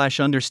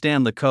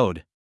read/understand the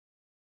code.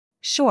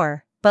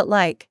 Sure, but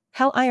like,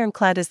 how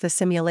ironclad is the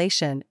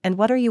simulation, and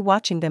what are you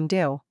watching them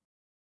do?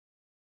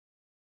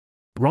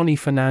 Ronny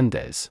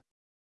Fernandez.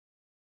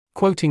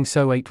 Quoting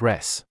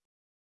So8res.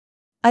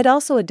 I'd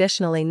also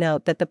additionally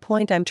note that the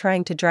point I'm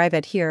trying to drive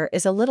at here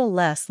is a little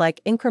less like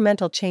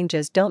incremental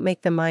changes don't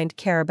make the mind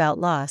care about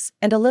loss,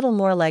 and a little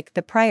more like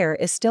the prior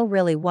is still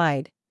really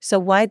wide, so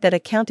wide that a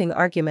counting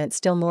argument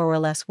still more or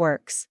less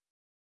works.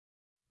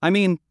 I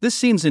mean, this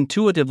seems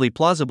intuitively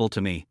plausible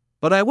to me,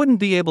 but I wouldn't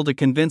be able to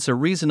convince a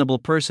reasonable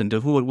person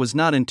to who it was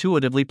not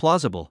intuitively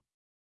plausible.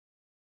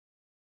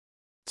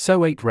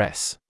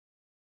 So8res.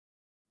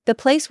 The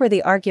place where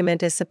the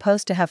argument is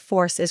supposed to have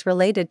force is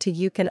related to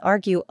you can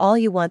argue all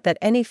you want that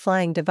any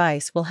flying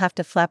device will have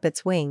to flap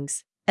its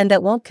wings, and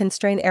that won't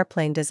constrain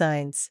airplane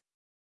designs.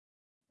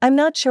 I'm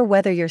not sure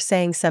whether you're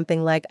saying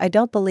something like I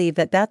don't believe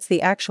that that's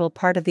the actual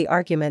part of the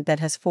argument that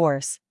has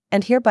force,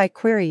 and hereby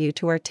query you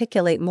to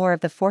articulate more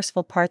of the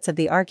forceful parts of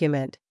the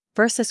argument,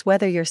 versus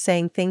whether you're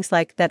saying things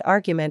like that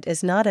argument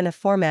is not in a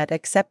format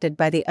accepted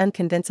by the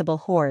unconvincible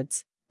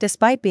hordes,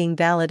 despite being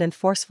valid and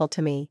forceful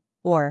to me,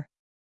 or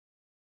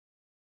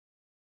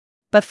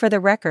but for the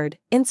record,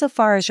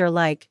 insofar as you're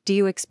like, do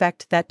you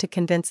expect that to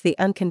convince the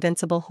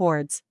unconvincible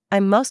hordes?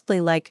 I'm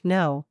mostly like,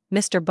 no,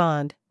 Mr.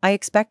 Bond, I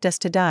expect us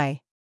to die.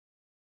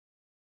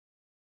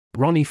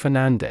 Ronny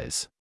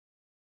Fernandez.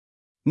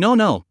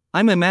 No,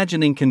 I'm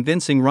imagining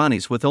convincing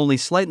Ronnies with only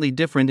slightly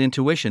different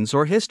intuitions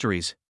or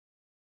histories.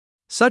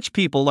 Such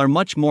people are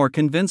much more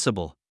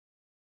convincible.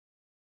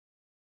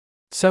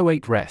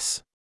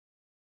 So8res.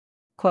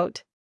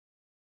 Quote.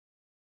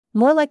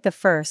 More like the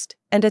first,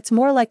 and it's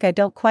more like I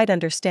don't quite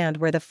understand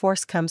where the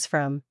force comes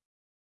from.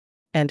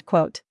 End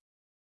quote.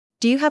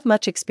 Do you have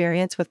much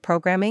experience with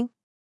programming?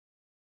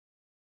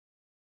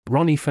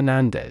 Ronny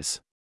Fernandez.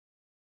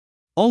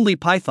 Only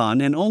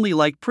Python and only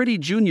like pretty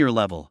junior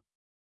level.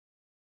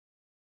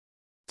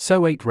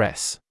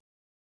 So8res.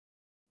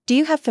 Do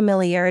you have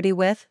familiarity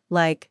with,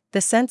 like, the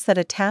sense that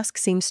a task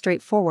seems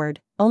straightforward,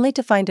 only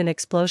to find an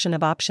explosion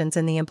of options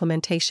in the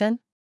implementation?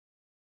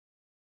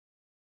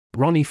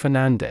 Ronny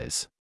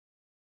Fernandez.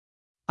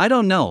 I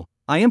don't know,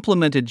 I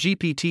implemented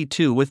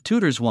GPT-2 with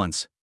tutors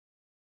once.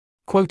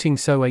 Quoting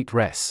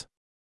So8res.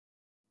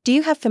 Do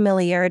you have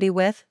familiarity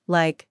with,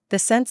 like, the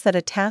sense that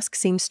a task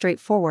seems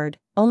straightforward,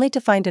 only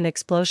to find an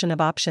explosion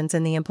of options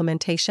in the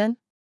implementation?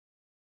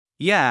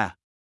 Yeah.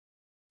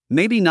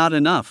 Maybe not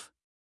enough.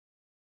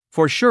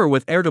 For sure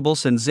with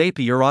Airtables and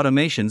Zapier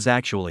automations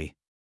actually.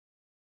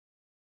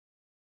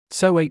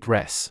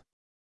 So8res.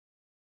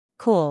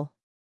 Cool.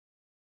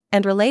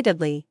 And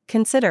relatedly,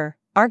 consider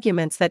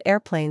arguments that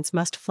airplanes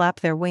must flap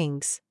their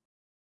wings.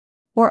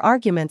 Or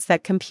arguments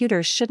that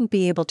computers shouldn't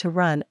be able to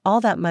run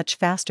all that much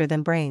faster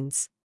than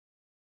brains.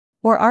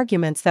 Or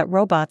arguments that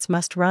robots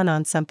must run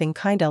on something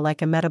kinda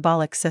like a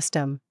metabolic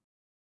system.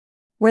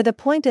 Where the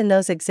point in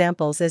those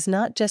examples is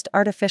not just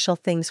artificial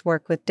things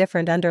work with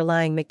different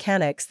underlying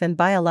mechanics than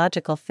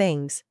biological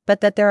things,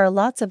 but that there are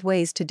lots of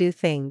ways to do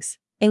things,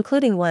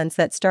 including ones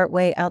that start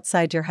way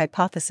outside your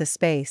hypothesis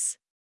space.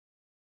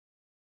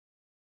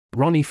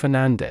 Ronny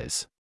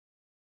Fernandez.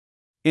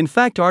 In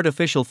fact,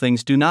 artificial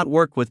things do not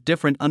work with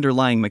different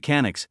underlying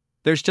mechanics,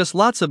 there's just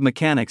lots of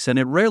mechanics and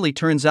it rarely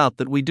turns out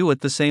that we do it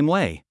the same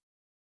way.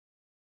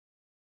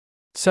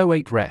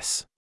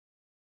 So8res.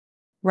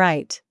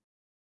 Right.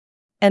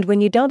 And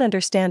when you don't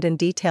understand in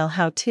detail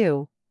how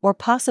 2, or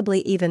possibly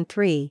even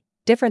 3,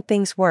 different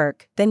things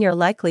work, then you're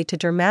likely to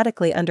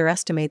dramatically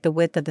underestimate the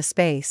width of the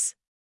space.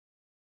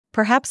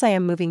 Perhaps I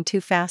am moving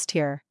too fast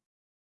here.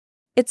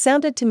 It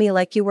sounded to me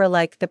like you were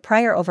like, the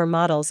prior over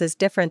models is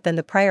different than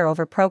the prior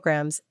over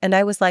programs, and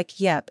I was like,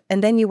 yep,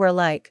 and then you were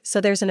like, so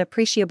there's an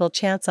appreciable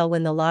chance I'll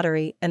win the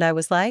lottery, and I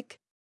was like,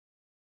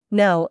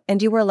 no,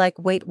 and you were like,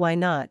 wait, why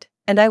not?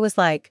 And I was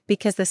like,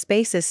 because the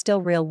space is still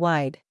real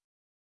wide.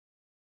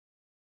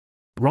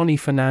 Ronny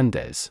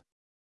Fernandez.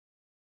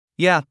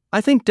 Yeah,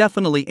 I think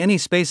definitely any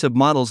space of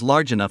models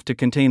large enough to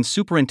contain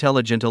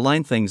superintelligent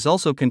aligned things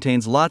also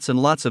contains lots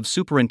and lots of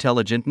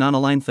superintelligent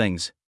non-aligned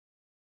things.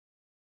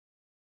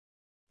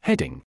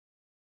 Heading.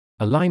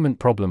 Alignment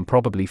problem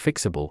probably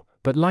fixable,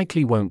 but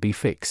likely won't be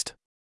fixed.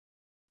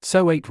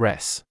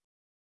 So8res.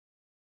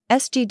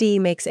 SGD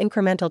makes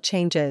incremental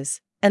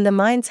changes, and the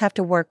minds have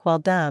to work while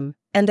dumb,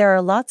 and there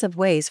are lots of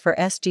ways for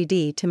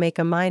SGD to make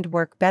a mind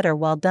work better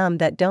while dumb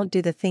that don't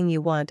do the thing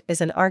you want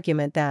is an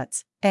argument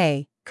that's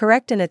A.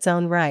 correct in its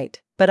own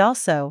right, but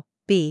also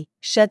B.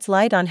 sheds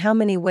light on how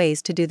many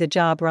ways to do the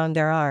job wrong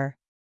there are.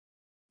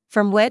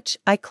 From which,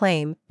 I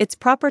claim, it's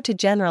proper to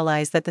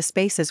generalize that the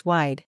space is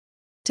wide.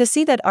 To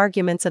see that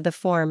arguments of the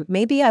form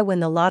maybe I win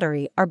the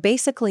lottery are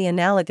basically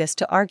analogous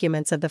to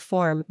arguments of the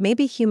form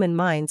maybe human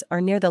minds are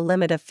near the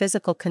limit of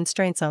physical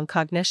constraints on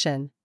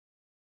cognition.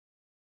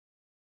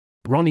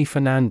 Ronny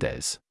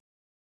Fernandez.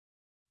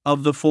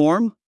 Of the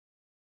form?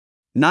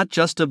 Not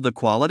just of the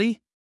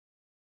quality?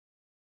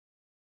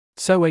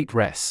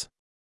 So8res.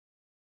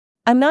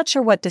 I'm not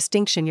sure what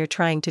distinction you're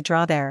trying to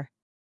draw there.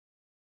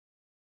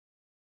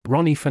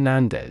 Ronny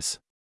Fernandez.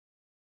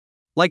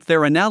 Like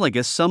they're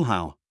analogous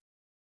somehow.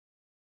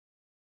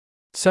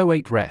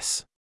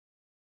 So8res.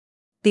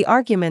 The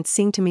arguments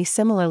seem to me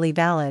similarly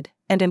valid,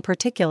 and in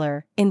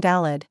particular,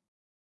 invalid.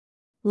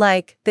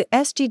 Like, the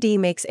SGD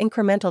makes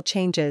incremental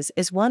changes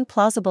is one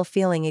plausible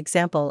feeling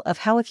example of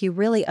how if you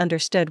really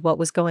understood what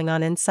was going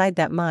on inside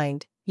that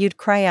mind, you'd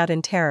cry out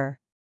in terror.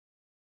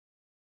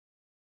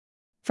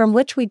 From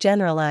which we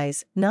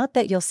generalize, not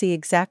that you'll see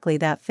exactly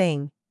that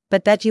thing,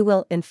 but that you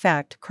will, in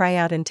fact, cry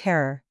out in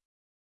terror.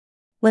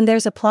 When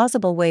there's a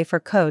plausible way for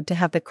code to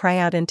have the cry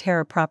out in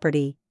terror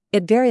property,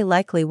 it very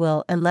likely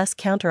will unless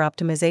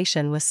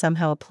counter-optimization was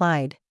somehow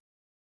applied.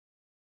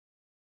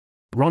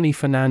 Ronny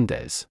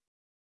Fernandez.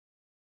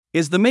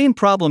 Is the main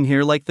problem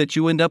here like that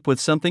you end up with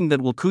something that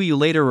will coup you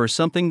later or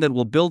something that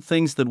will build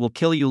things that will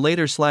kill you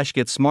later /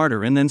 get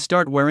smarter and then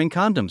start wearing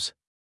condoms?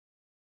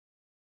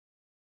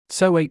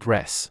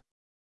 So8res.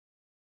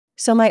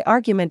 So my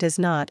argument is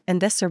not,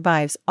 and this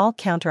survives all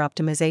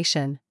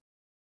counter-optimization.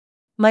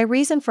 My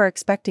reason for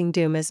expecting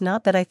doom is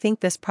not that I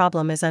think this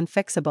problem is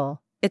unfixable,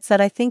 it's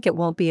that I think it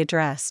won't be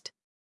addressed.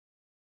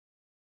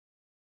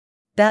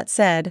 That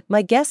said,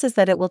 my guess is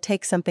that it will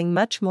take something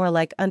much more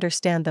like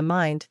understand the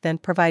mind than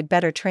provide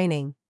better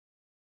training.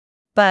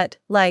 But,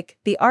 like,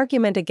 the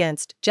argument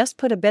against just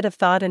put a bit of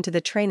thought into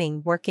the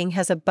training working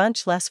has a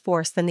bunch less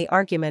force than the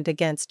argument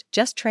against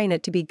just train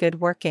it to be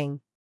good working.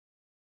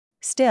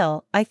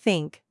 Still, I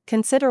think,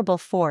 considerable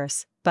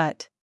force,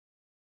 but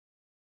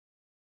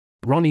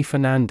Ronny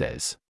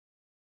Fernandez.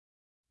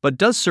 But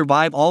does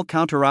survive all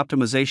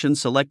counter-optimization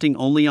selecting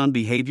only on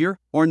behavior,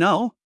 or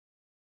no?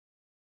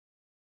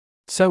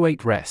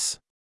 So8res.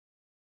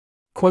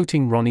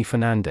 Quoting Ronny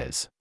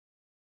Fernandez.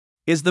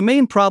 Is the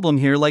main problem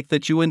here like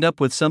that you end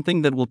up with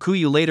something that will coup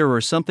you later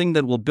or something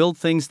that will build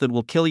things that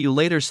will kill you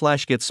later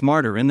 / get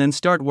smarter and then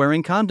start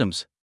wearing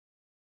condoms?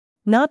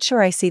 Not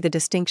sure I see the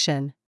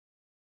distinction.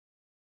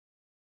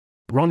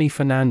 Ronny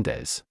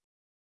Fernandez.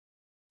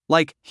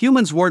 Like,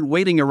 humans weren't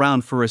waiting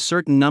around for a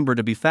certain number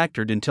to be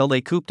factored until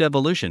they cooped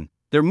evolution.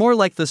 They're more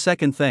like the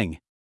second thing.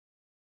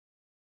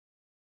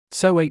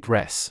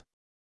 So8res.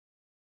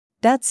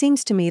 That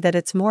seems to me that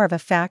it's more of a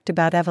fact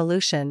about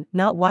evolution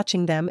not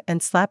watching them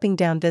and slapping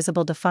down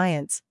visible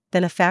defiance,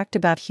 than a fact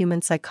about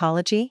human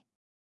psychology?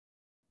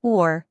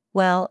 Or,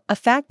 well, a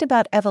fact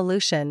about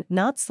evolution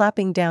not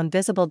slapping down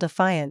visible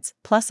defiance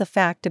plus a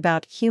fact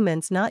about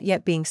humans not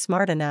yet being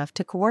smart enough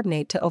to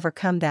coordinate to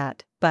overcome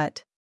that,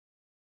 but...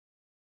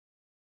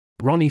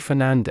 Ronny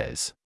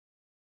Fernandez.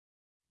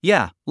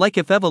 Yeah, like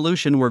if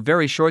evolution were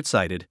very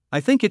short-sighted, I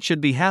think it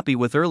should be happy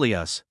with early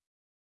us.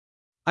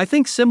 I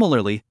think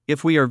similarly,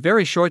 if we are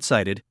very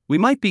short-sighted, we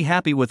might be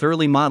happy with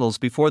early models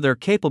before they're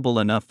capable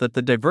enough that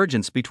the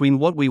divergence between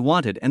what we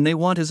wanted and they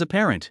want is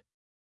apparent.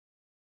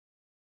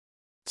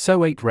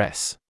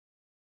 So8res.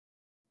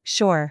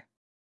 Sure.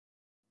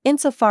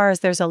 Insofar as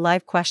there's a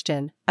live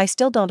question, I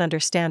still don't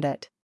understand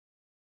it.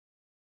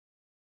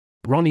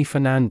 Ronny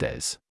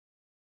Fernandez.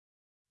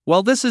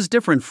 Well, this is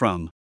different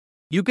from.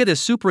 You get a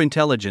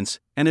superintelligence,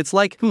 and it's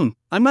like,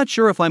 I'm not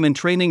sure if I'm in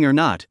training or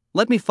not,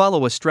 let me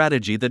follow a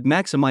strategy that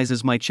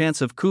maximizes my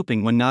chance of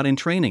cooping when not in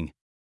training.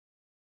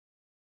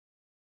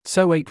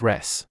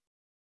 So8res.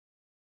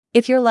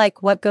 If you're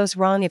like what goes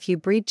wrong if you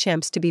breed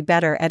chimps to be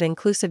better at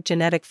inclusive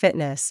genetic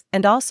fitness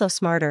and also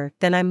smarter,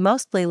 then I'm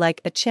mostly like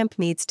a chimp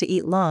needs to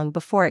eat long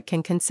before it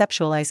can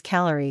conceptualize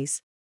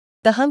calories.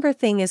 The hunger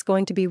thing is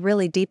going to be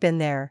really deep in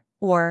there.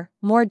 Or,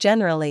 more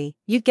generally,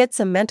 you get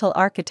some mental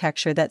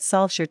architecture that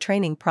solves your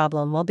training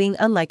problem while being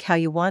unlike how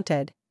you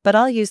wanted, but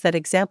I'll use that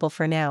example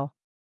for now.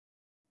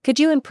 Could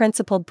you in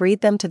principle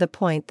breed them to the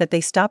point that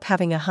they stop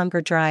having a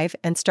hunger drive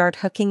and start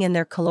hooking in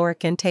their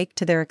caloric intake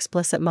to their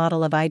explicit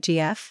model of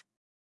IGF?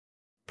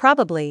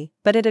 Probably,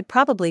 but it'd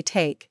probably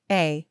take,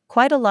 A,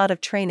 quite a lot of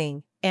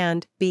training,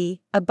 and,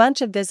 B, a bunch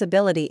of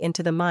visibility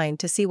into the mind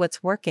to see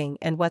what's working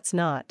and what's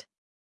not.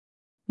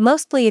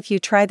 Mostly if you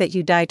try that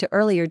you die to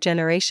earlier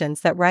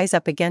generations that rise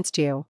up against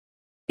you.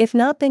 If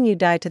not, then you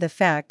die to the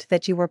fact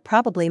that you were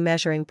probably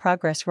measuring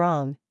progress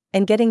wrong,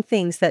 and getting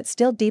things that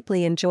still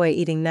deeply enjoy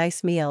eating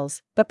nice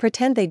meals, but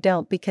pretend they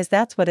don't because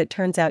that's what it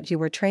turns out you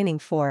were training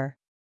for.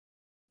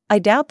 I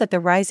doubt that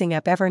the rising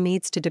up ever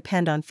needs to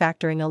depend on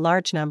factoring a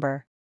large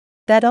number.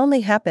 That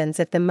only happens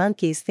if the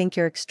monkeys think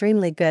you're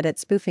extremely good at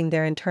spoofing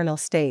their internal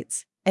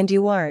states, and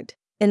you aren't.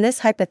 In this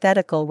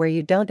hypothetical where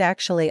you don't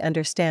actually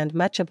understand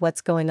much of what's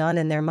going on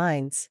in their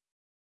minds.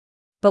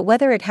 But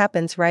whether it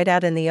happens right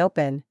out in the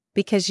open,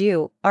 because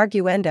you,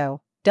 arguendo,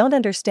 don't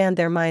understand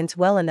their minds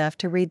well enough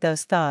to read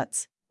those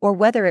thoughts, or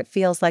whether it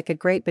feels like a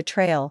great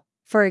betrayal,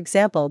 for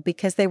example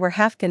because they were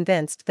half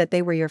convinced that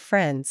they were your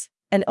friends,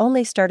 and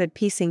only started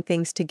piecing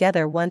things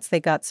together once they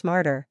got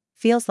smarter,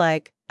 feels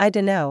like, I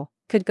dunno,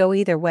 could go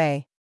either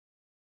way.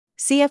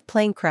 CF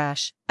plane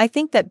crash. I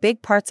think that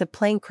big parts of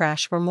plane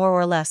crash were more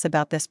or less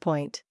about this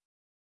point.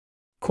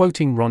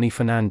 Quoting Ronny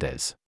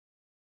Fernandez.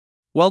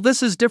 Well,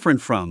 this is different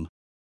from.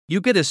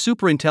 You get a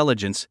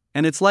superintelligence,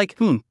 and it's like,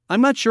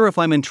 I'm not sure if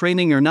I'm in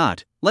training or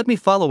not, let me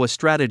follow a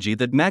strategy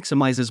that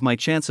maximizes my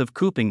chance of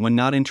cooping when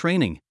not in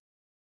training.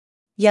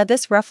 Yeah,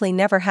 this roughly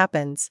never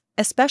happens,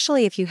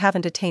 especially if you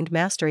haven't attained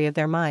mastery of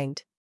their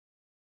mind.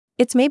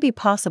 It's maybe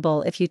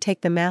possible if you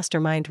take the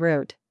mastermind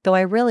route, though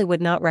I really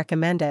would not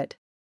recommend it.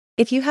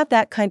 If you have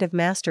that kind of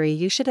mastery,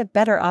 you should have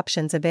better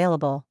options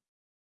available.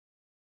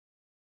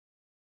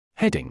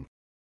 Heading.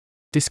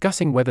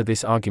 Discussing whether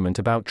this argument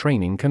about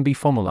training can be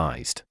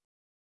formalized.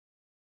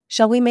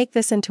 Shall we make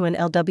this into an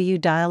LW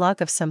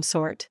dialogue of some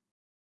sort?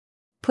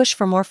 Push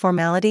for more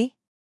formality?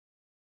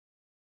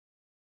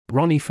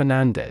 Ronny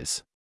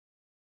Fernandez.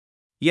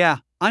 Yeah,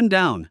 I'm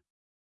down.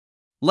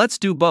 Let's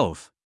do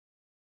both.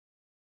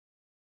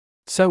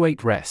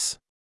 So8res.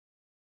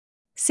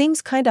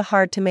 Seems kinda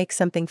hard to make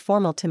something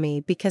formal to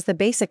me because the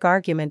basic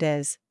argument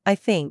is, I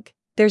think,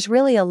 there's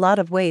really a lot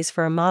of ways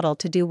for a model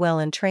to do well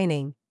in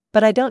training,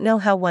 but I don't know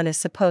how one is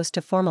supposed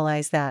to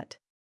formalize that.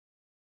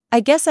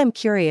 I guess I'm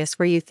curious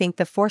where you think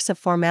the force of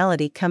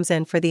formality comes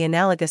in for the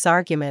analogous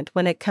argument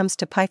when it comes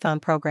to Python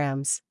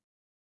programs.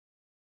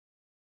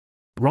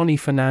 Ronny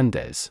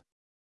Fernandez.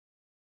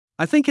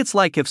 I think it's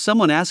like if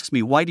someone asks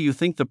me why do you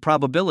think the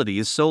probability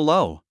is so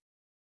low?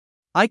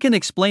 I can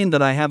explain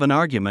that I have an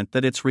argument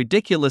that it's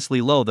ridiculously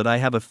low that I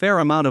have a fair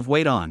amount of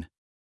weight on.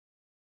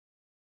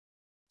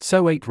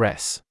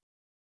 So8res.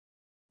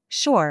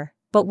 Sure,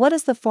 but what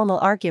is the formal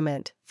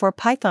argument, for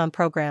Python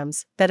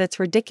programs, that it's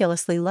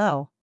ridiculously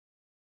low?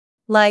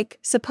 Like,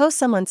 suppose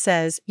someone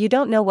says, you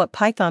don't know what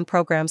Python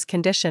programs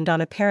conditioned on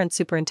apparent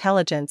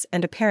superintelligence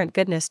and apparent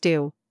goodness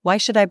do, why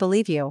should I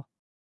believe you?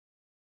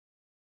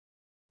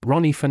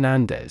 Ronny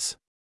Fernandez.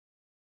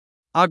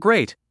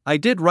 Great, I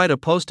did write a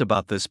post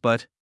about this,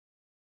 but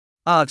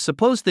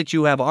suppose that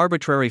you have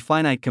arbitrary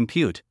finite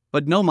compute,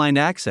 but no mind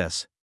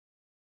access.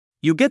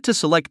 You get to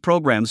select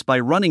programs by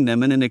running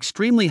them in an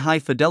extremely high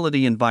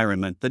fidelity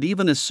environment that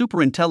even a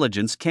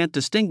superintelligence can't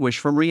distinguish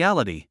from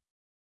reality.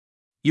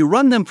 You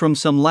run them from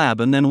some lab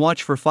and then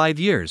watch for 5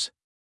 years.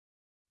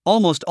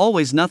 Almost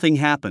always nothing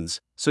happens,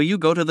 so you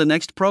go to the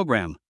next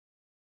program.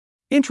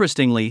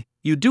 Interestingly,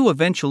 you do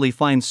eventually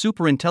find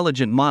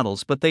superintelligent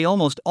models, but they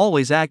almost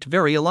always act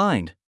very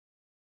aligned.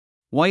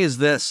 Why is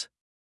this?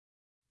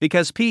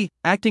 Because P,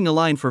 acting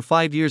aligned for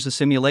 5 years of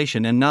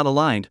simulation and not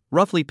aligned,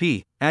 roughly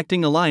P,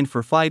 acting aligned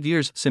for 5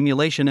 years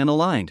simulation and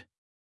aligned.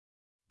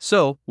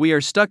 So, we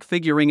are stuck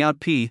figuring out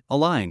P,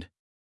 aligned.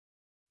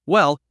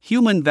 Well,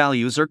 human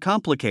values are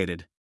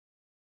complicated.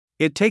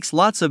 It takes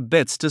lots of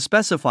bits to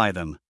specify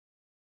them.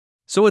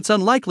 So it's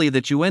unlikely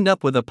that you end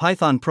up with a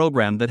Python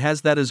program that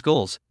has that as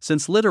goals,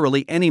 since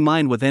literally any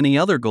mind with any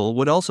other goal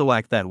would also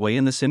act that way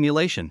in the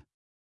simulation.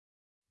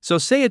 So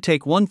say it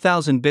take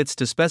 1000 bits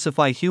to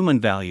specify human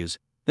values,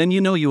 then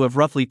you know you have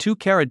roughly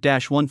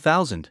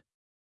 2-1000.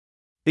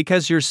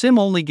 Because your sim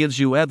only gives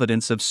you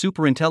evidence of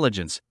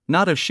superintelligence,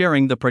 not of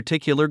sharing the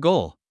particular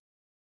goal.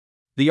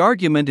 The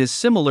argument is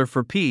similar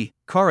for P,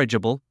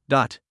 corrigible.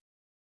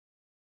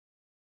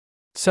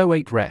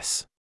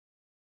 So8res.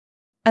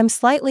 I'm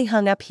slightly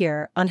hung up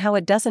here on how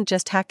it doesn't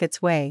just hack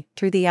its way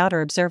through the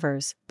outer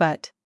observers,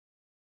 but.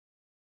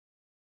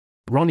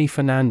 Ronny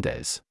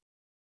Fernandez.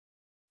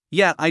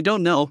 Yeah, I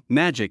don't know,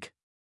 magic.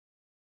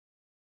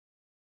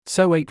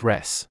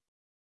 So8res.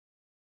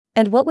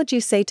 And what would you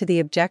say to the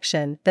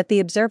objection that the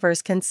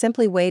observers can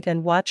simply wait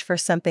and watch for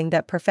something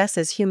that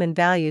professes human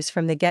values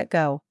from the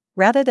get-go,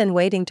 rather than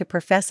waiting to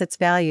profess its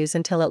values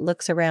until it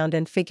looks around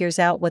and figures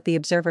out what the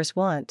observers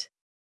want?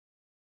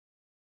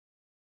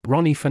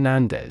 Ronny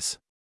Fernandez.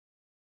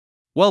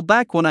 Well,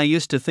 back when I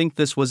used to think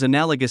this was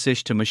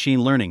analogous-ish to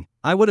machine learning,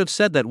 I would have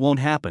said that won't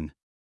happen.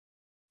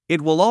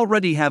 It will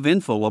already have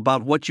info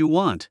about what you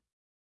want.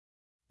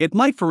 It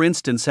might, for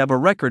instance, have a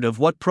record of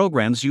what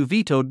programs you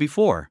vetoed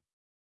before.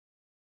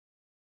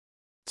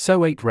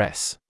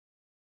 So8res.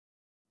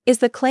 Is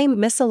the claim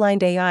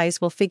misaligned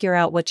AIs will figure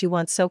out what you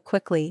want so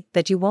quickly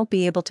that you won't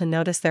be able to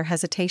notice their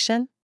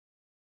hesitation?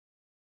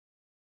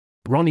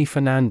 Ronny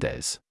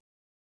Fernandez.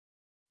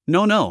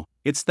 No,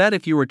 it's that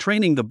if you were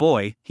training the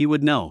boy, he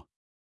would know.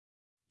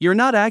 You're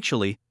not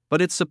actually,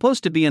 but it's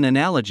supposed to be an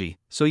analogy,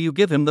 so you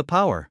give him the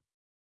power.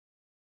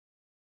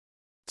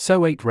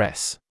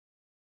 So8res.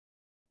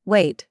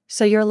 Wait,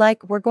 so you're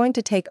like, we're going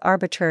to take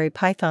arbitrary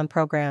Python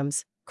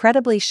programs,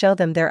 credibly show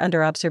them they're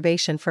under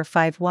observation for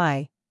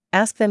 5Y,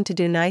 ask them to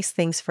do nice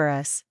things for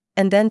us,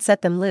 and then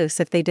set them loose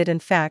if they did in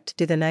fact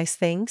do the nice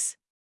things?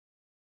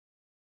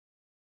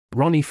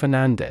 Ronny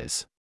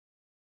Fernandez.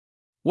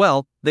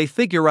 Well, they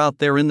figure out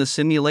they're in the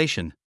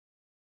simulation.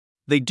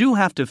 They do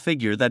have to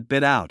figure that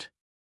bit out.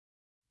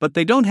 But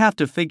they don't have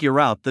to figure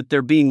out that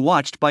they're being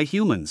watched by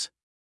humans.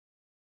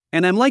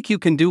 And I'm like, you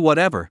can do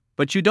whatever,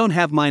 but you don't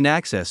have mind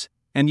access,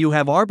 and you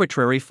have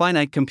arbitrary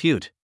finite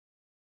compute.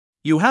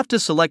 You have to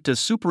select a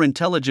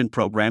superintelligent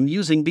program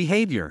using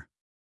behavior.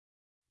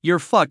 You're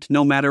fucked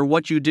no matter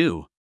what you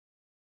do.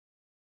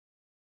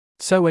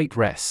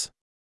 So8res.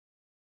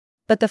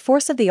 But the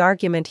force of the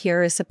argument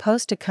here is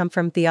supposed to come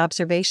from the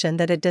observation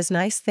that it does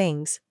nice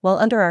things, while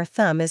under our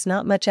thumb is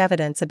not much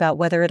evidence about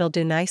whether it'll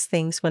do nice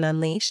things when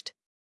unleashed.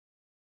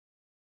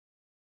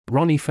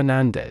 Ronny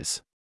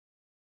Fernandez.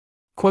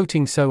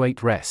 Quoting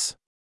So8res.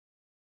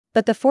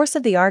 But the force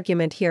of the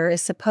argument here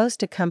is supposed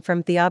to come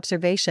from the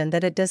observation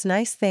that it does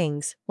nice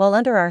things, while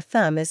under our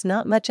thumb is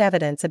not much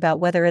evidence about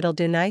whether it'll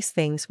do nice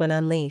things when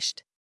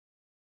unleashed.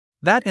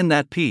 That and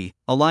that P,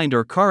 aligned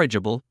or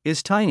corrigible,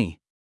 is tiny.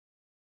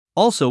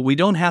 Also, we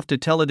don't have to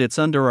tell it it's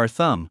under our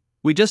thumb,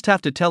 we just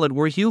have to tell it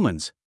we're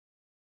humans.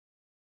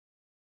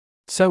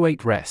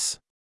 So8res.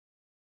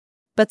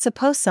 But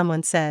suppose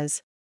someone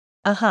says,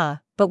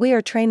 but we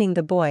are training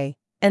the boy,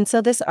 and so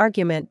this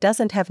argument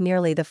doesn't have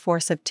nearly the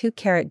force of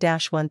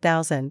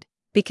 2-1000,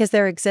 because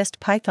there exist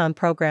Python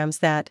programs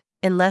that,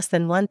 in less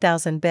than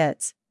 1000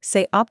 bits,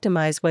 say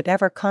optimize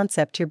whatever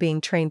concept you're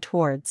being trained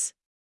towards.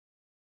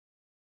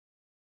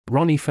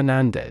 Ronny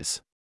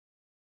Fernandez.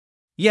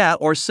 Yeah,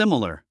 or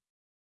similar.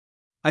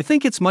 I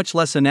think it's much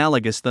less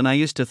analogous than I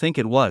used to think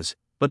it was,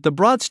 but the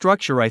broad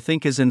structure I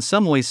think is in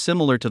some ways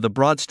similar to the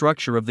broad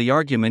structure of the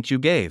argument you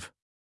gave.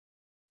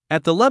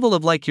 At the level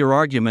of like your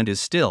argument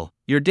is still,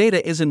 your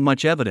data isn't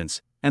much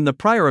evidence, and the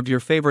prior of your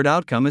favorite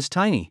outcome is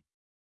tiny.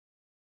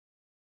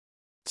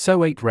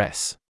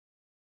 So8res.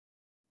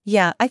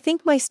 Yeah, I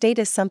think my state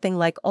is something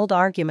like old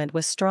argument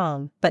was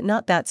strong, but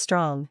not that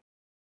strong.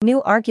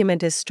 New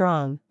argument is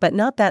strong, but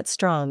not that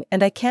strong,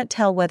 and I can't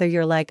tell whether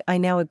you're like I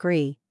now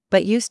agree,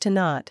 but used to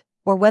not,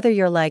 or whether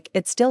you're like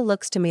it still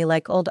looks to me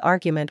like old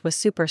argument was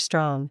super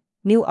strong,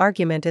 new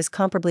argument is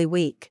comparably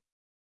weak.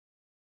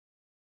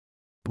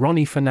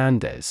 Ronny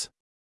Fernandez.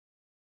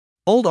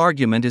 Old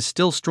argument is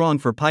still strong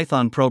for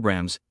Python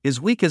programs, is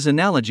weak as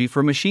analogy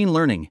for machine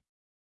learning.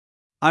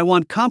 I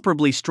want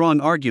comparably strong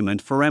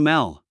argument for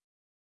ML.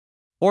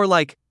 Or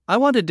like, I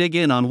want to dig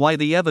in on why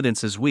the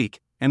evidence is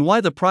weak, and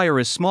why the prior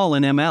is small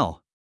in ML.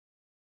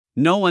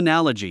 No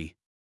analogy.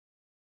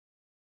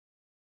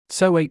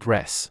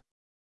 So8res.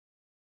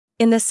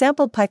 In the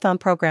sampled Python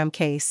program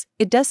case,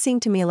 it does seem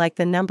to me like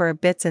the number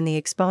of bits in the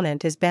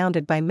exponent is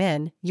bounded by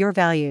min, your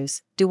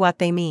values, do what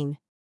they mean.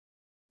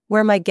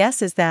 Where my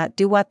guess is that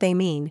do what they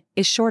mean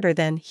is shorter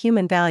than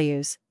human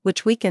values,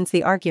 which weakens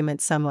the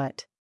argument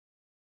somewhat.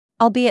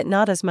 Albeit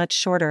not as much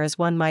shorter as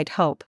one might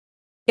hope.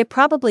 It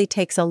probably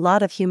takes a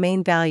lot of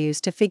humane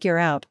values to figure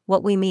out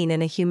what we mean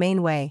in a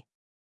humane way.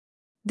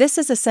 This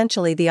is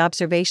essentially the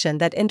observation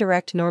that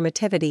indirect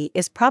normativity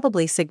is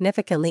probably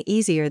significantly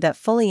easier than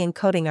fully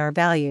encoding our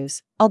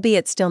values,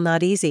 albeit still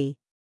not easy.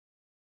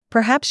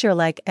 Perhaps you're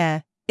like,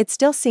 it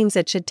still seems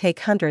it should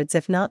take hundreds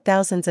if not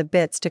thousands of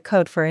bits to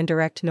code for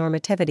indirect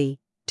normativity,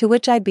 to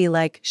which I'd be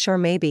like, sure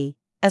maybe,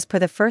 as per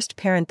the first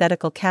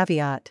parenthetical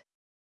caveat.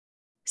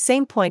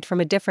 Same point from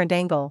a different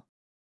angle.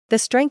 The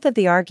strength of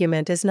the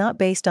argument is not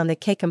based on the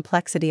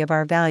k-complexity of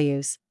our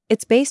values,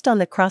 it's based on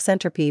the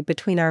cross-entropy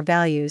between our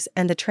values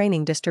and the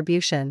training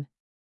distribution.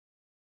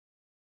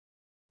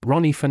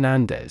 Ronny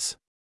Fernandez.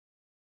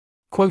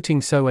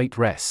 Quoting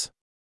So8res.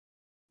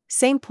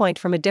 Same point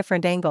from a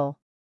different angle.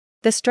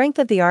 The strength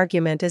of the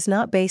argument is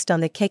not based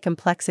on the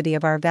k-complexity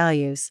of our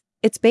values,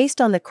 it's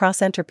based on the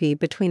cross-entropy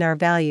between our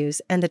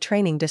values and the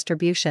training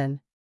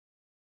distribution.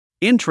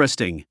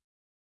 Interesting.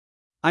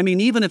 I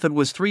mean, even if it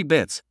was 3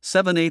 bits,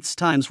 7/8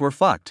 times we're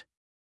fucked.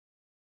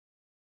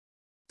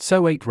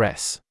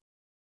 So8res.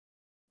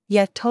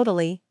 Yeah,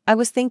 totally, I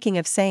was thinking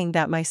of saying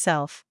that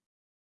myself.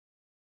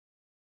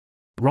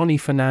 Ronny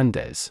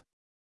Fernandez.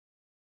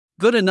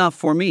 Good enough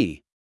for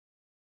me.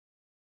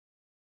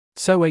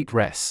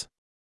 So8res.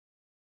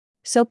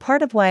 So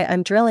part of why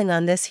I'm drilling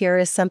on this here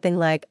is something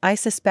like, I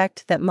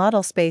suspect that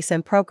model space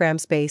and program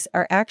space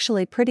are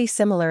actually pretty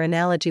similar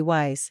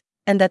analogy-wise,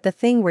 and that the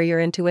thing where your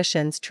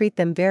intuitions treat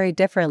them very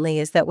differently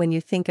is that when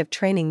you think of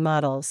training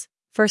models,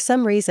 for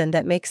some reason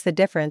that makes the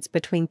difference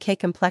between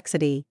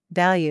k-complexity,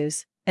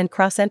 values, and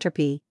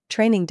cross-entropy,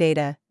 training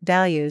data,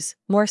 values,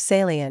 more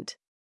salient.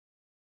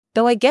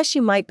 Though I guess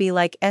you might be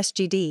like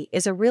SGD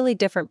is a really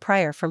different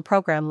prior from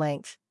program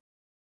length.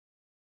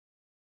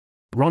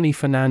 Ronny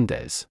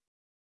Fernandez.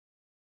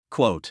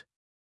 Quote.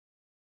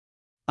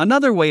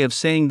 Another way of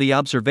saying the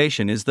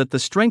observation is that the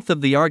strength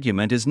of the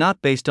argument is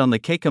not based on the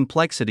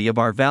k-complexity of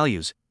our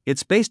values,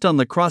 it's based on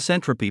the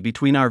cross-entropy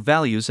between our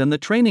values and the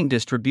training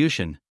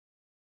distribution.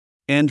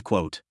 End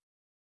quote.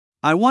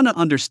 I want to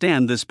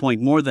understand this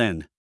point more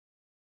then.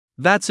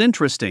 That's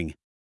interesting.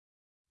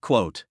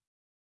 Quote.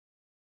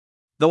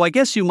 Though I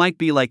guess you might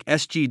be like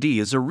SGD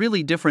is a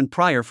really different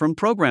prior from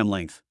program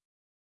length.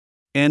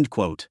 End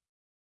quote.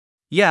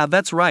 Yeah,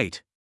 that's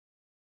right.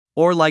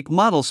 Or like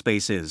model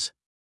space is.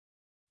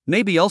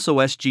 Maybe also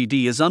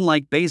SGD is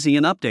unlike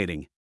Bayesian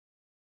updating.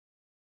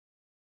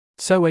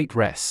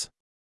 So8res.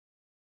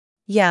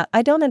 Yeah,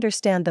 I don't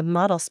understand the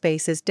model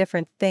space is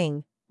different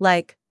thing,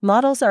 like,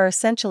 models are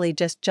essentially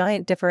just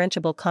giant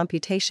differentiable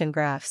computation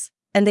graphs,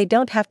 and they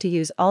don't have to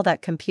use all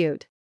that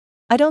compute.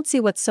 I don't see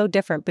what's so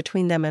different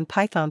between them and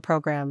Python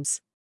programs.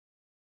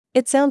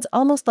 It sounds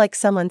almost like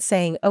someone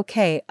saying,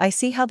 okay, I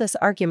see how this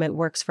argument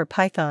works for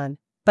Python,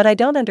 but I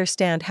don't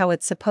understand how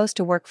it's supposed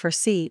to work for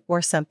C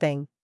or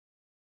something.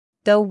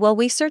 Though, well,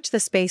 we search the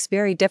space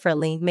very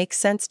differently makes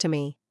sense to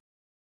me.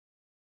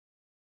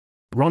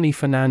 Ronny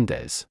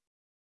Fernandez.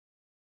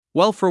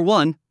 Well, for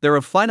one, they're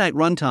of finite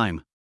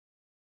runtime.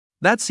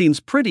 That seems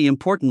pretty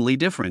importantly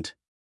different.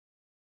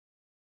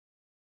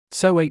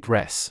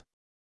 So8res.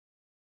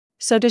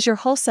 So does your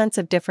whole sense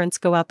of difference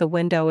go out the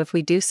window if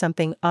we do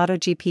something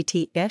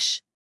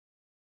AutoGPT-ish?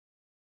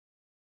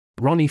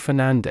 Ronny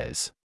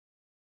Fernandez.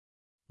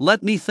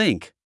 Let me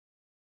think.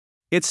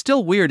 It's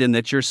still weird in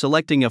that you're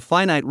selecting a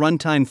finite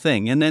runtime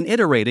thing and then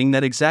iterating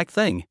that exact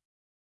thing.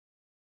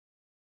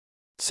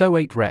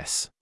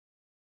 So8res.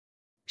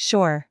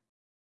 Sure.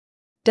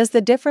 Does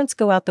the difference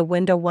go out the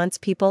window once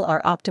people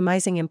are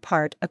optimizing in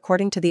part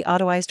according to the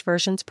autoized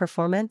version's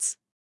performance?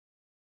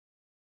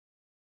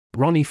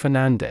 Ronny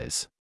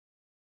Fernandez.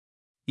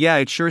 Yeah,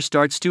 it sure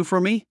starts to for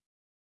me.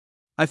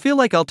 I feel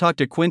like I'll talk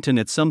to Quentin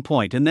at some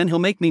point and then he'll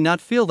make me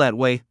not feel that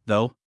way,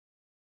 though.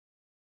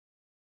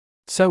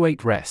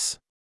 So8res.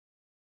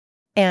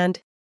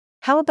 And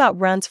how about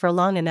runs for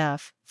long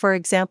enough, for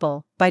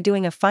example, by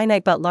doing a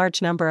finite but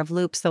large number of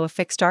loops through a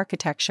fixed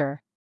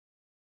architecture?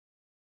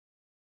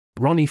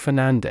 Ronny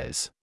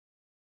Fernandez.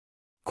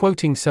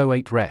 Quoting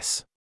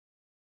So8res.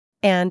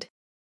 And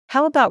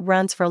how about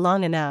runs for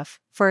long enough,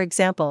 for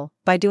example,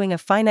 by doing a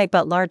finite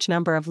but large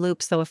number of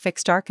loops through a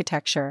fixed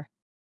architecture?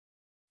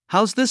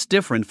 How's this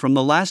different from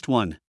the last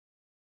one?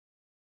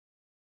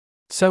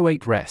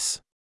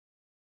 So8res.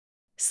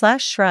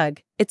 /shrug,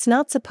 it's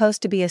not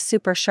supposed to be a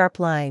super sharp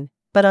line,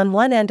 but on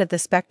one end of the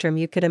spectrum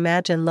you could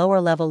imagine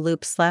lower-level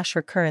loops /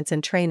 recurrence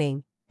in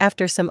training,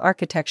 after some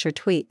architecture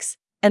tweaks,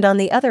 and on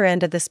the other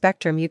end of the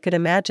spectrum you could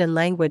imagine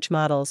language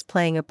models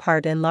playing a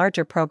part in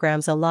larger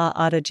programs a la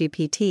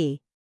AutoGPT.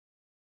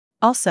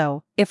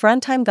 Also, if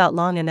runtime got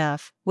long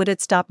enough, would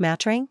it stop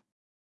mattering?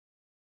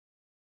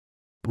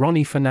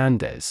 Ronny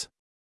Fernandez.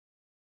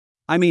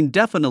 I mean,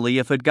 definitely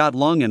if it got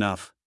long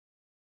enough.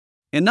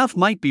 Enough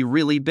might be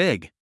really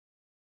big.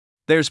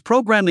 There's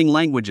programming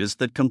languages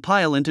that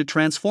compile into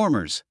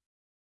transformers.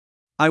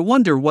 I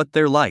wonder what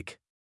they're like.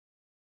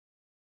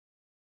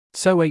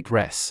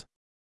 So8res.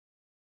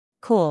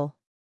 Cool.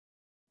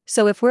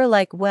 So if we're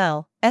like,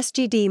 well,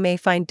 SGD may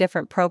find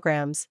different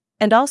programs,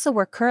 and also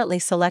we're currently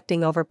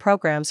selecting over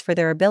programs for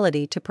their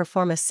ability to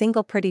perform a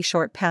single pretty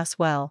short pass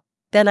well,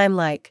 then I'm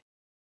like,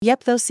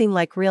 yep, those seem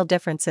like real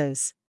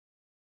differences.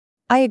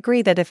 I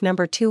agree that if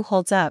number 2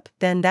 holds up,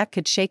 then that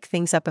could shake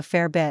things up a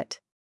fair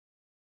bit.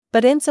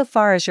 But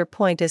insofar as your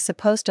point is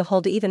supposed to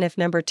hold even if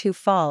number 2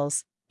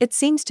 falls, it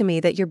seems to me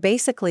that you're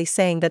basically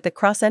saying that the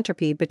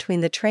cross-entropy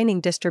between the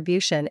training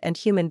distribution and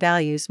human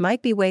values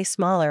might be way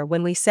smaller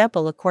when we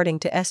sample according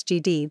to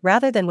SGD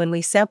rather than when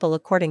we sample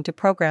according to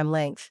program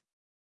length.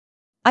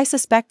 I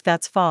suspect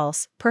that's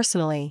false,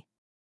 personally.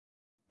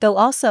 Though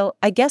also,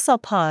 I guess I'll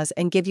pause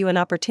and give you an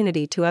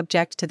opportunity to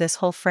object to this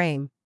whole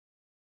frame.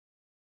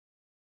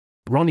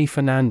 Ronny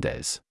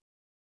Fernandez.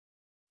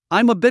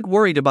 I'm a bit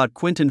worried about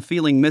Quentin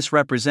feeling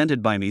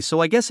misrepresented by me,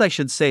 so I guess I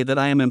should say that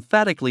I am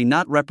emphatically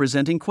not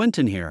representing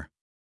Quentin here.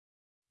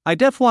 I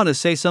want to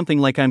say something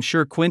like I'm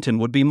sure Quentin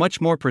would be much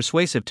more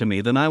persuasive to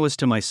me than I was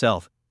to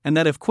myself, and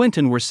that if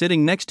Quentin were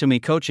sitting next to me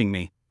coaching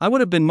me, I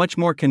would have been much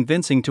more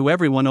convincing to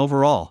everyone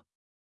overall.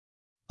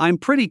 I'm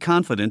pretty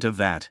confident of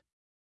that.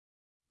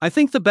 I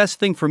think the best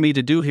thing for me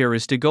to do here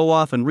is to go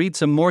off and read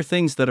some more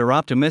things that are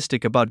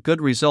optimistic about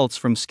good results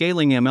from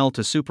scaling ML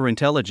to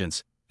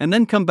superintelligence, and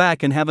then come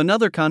back and have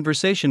another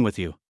conversation with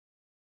you.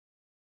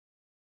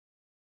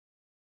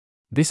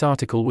 This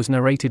article was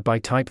narrated by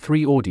Type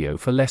 3 Audio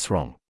for Less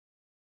Wrong.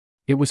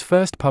 It was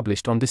first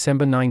published on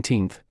December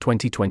 19,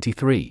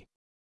 2023.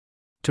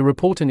 To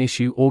report an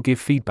issue or give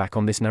feedback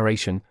on this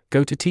narration,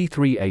 go to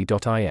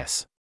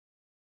t3a.is.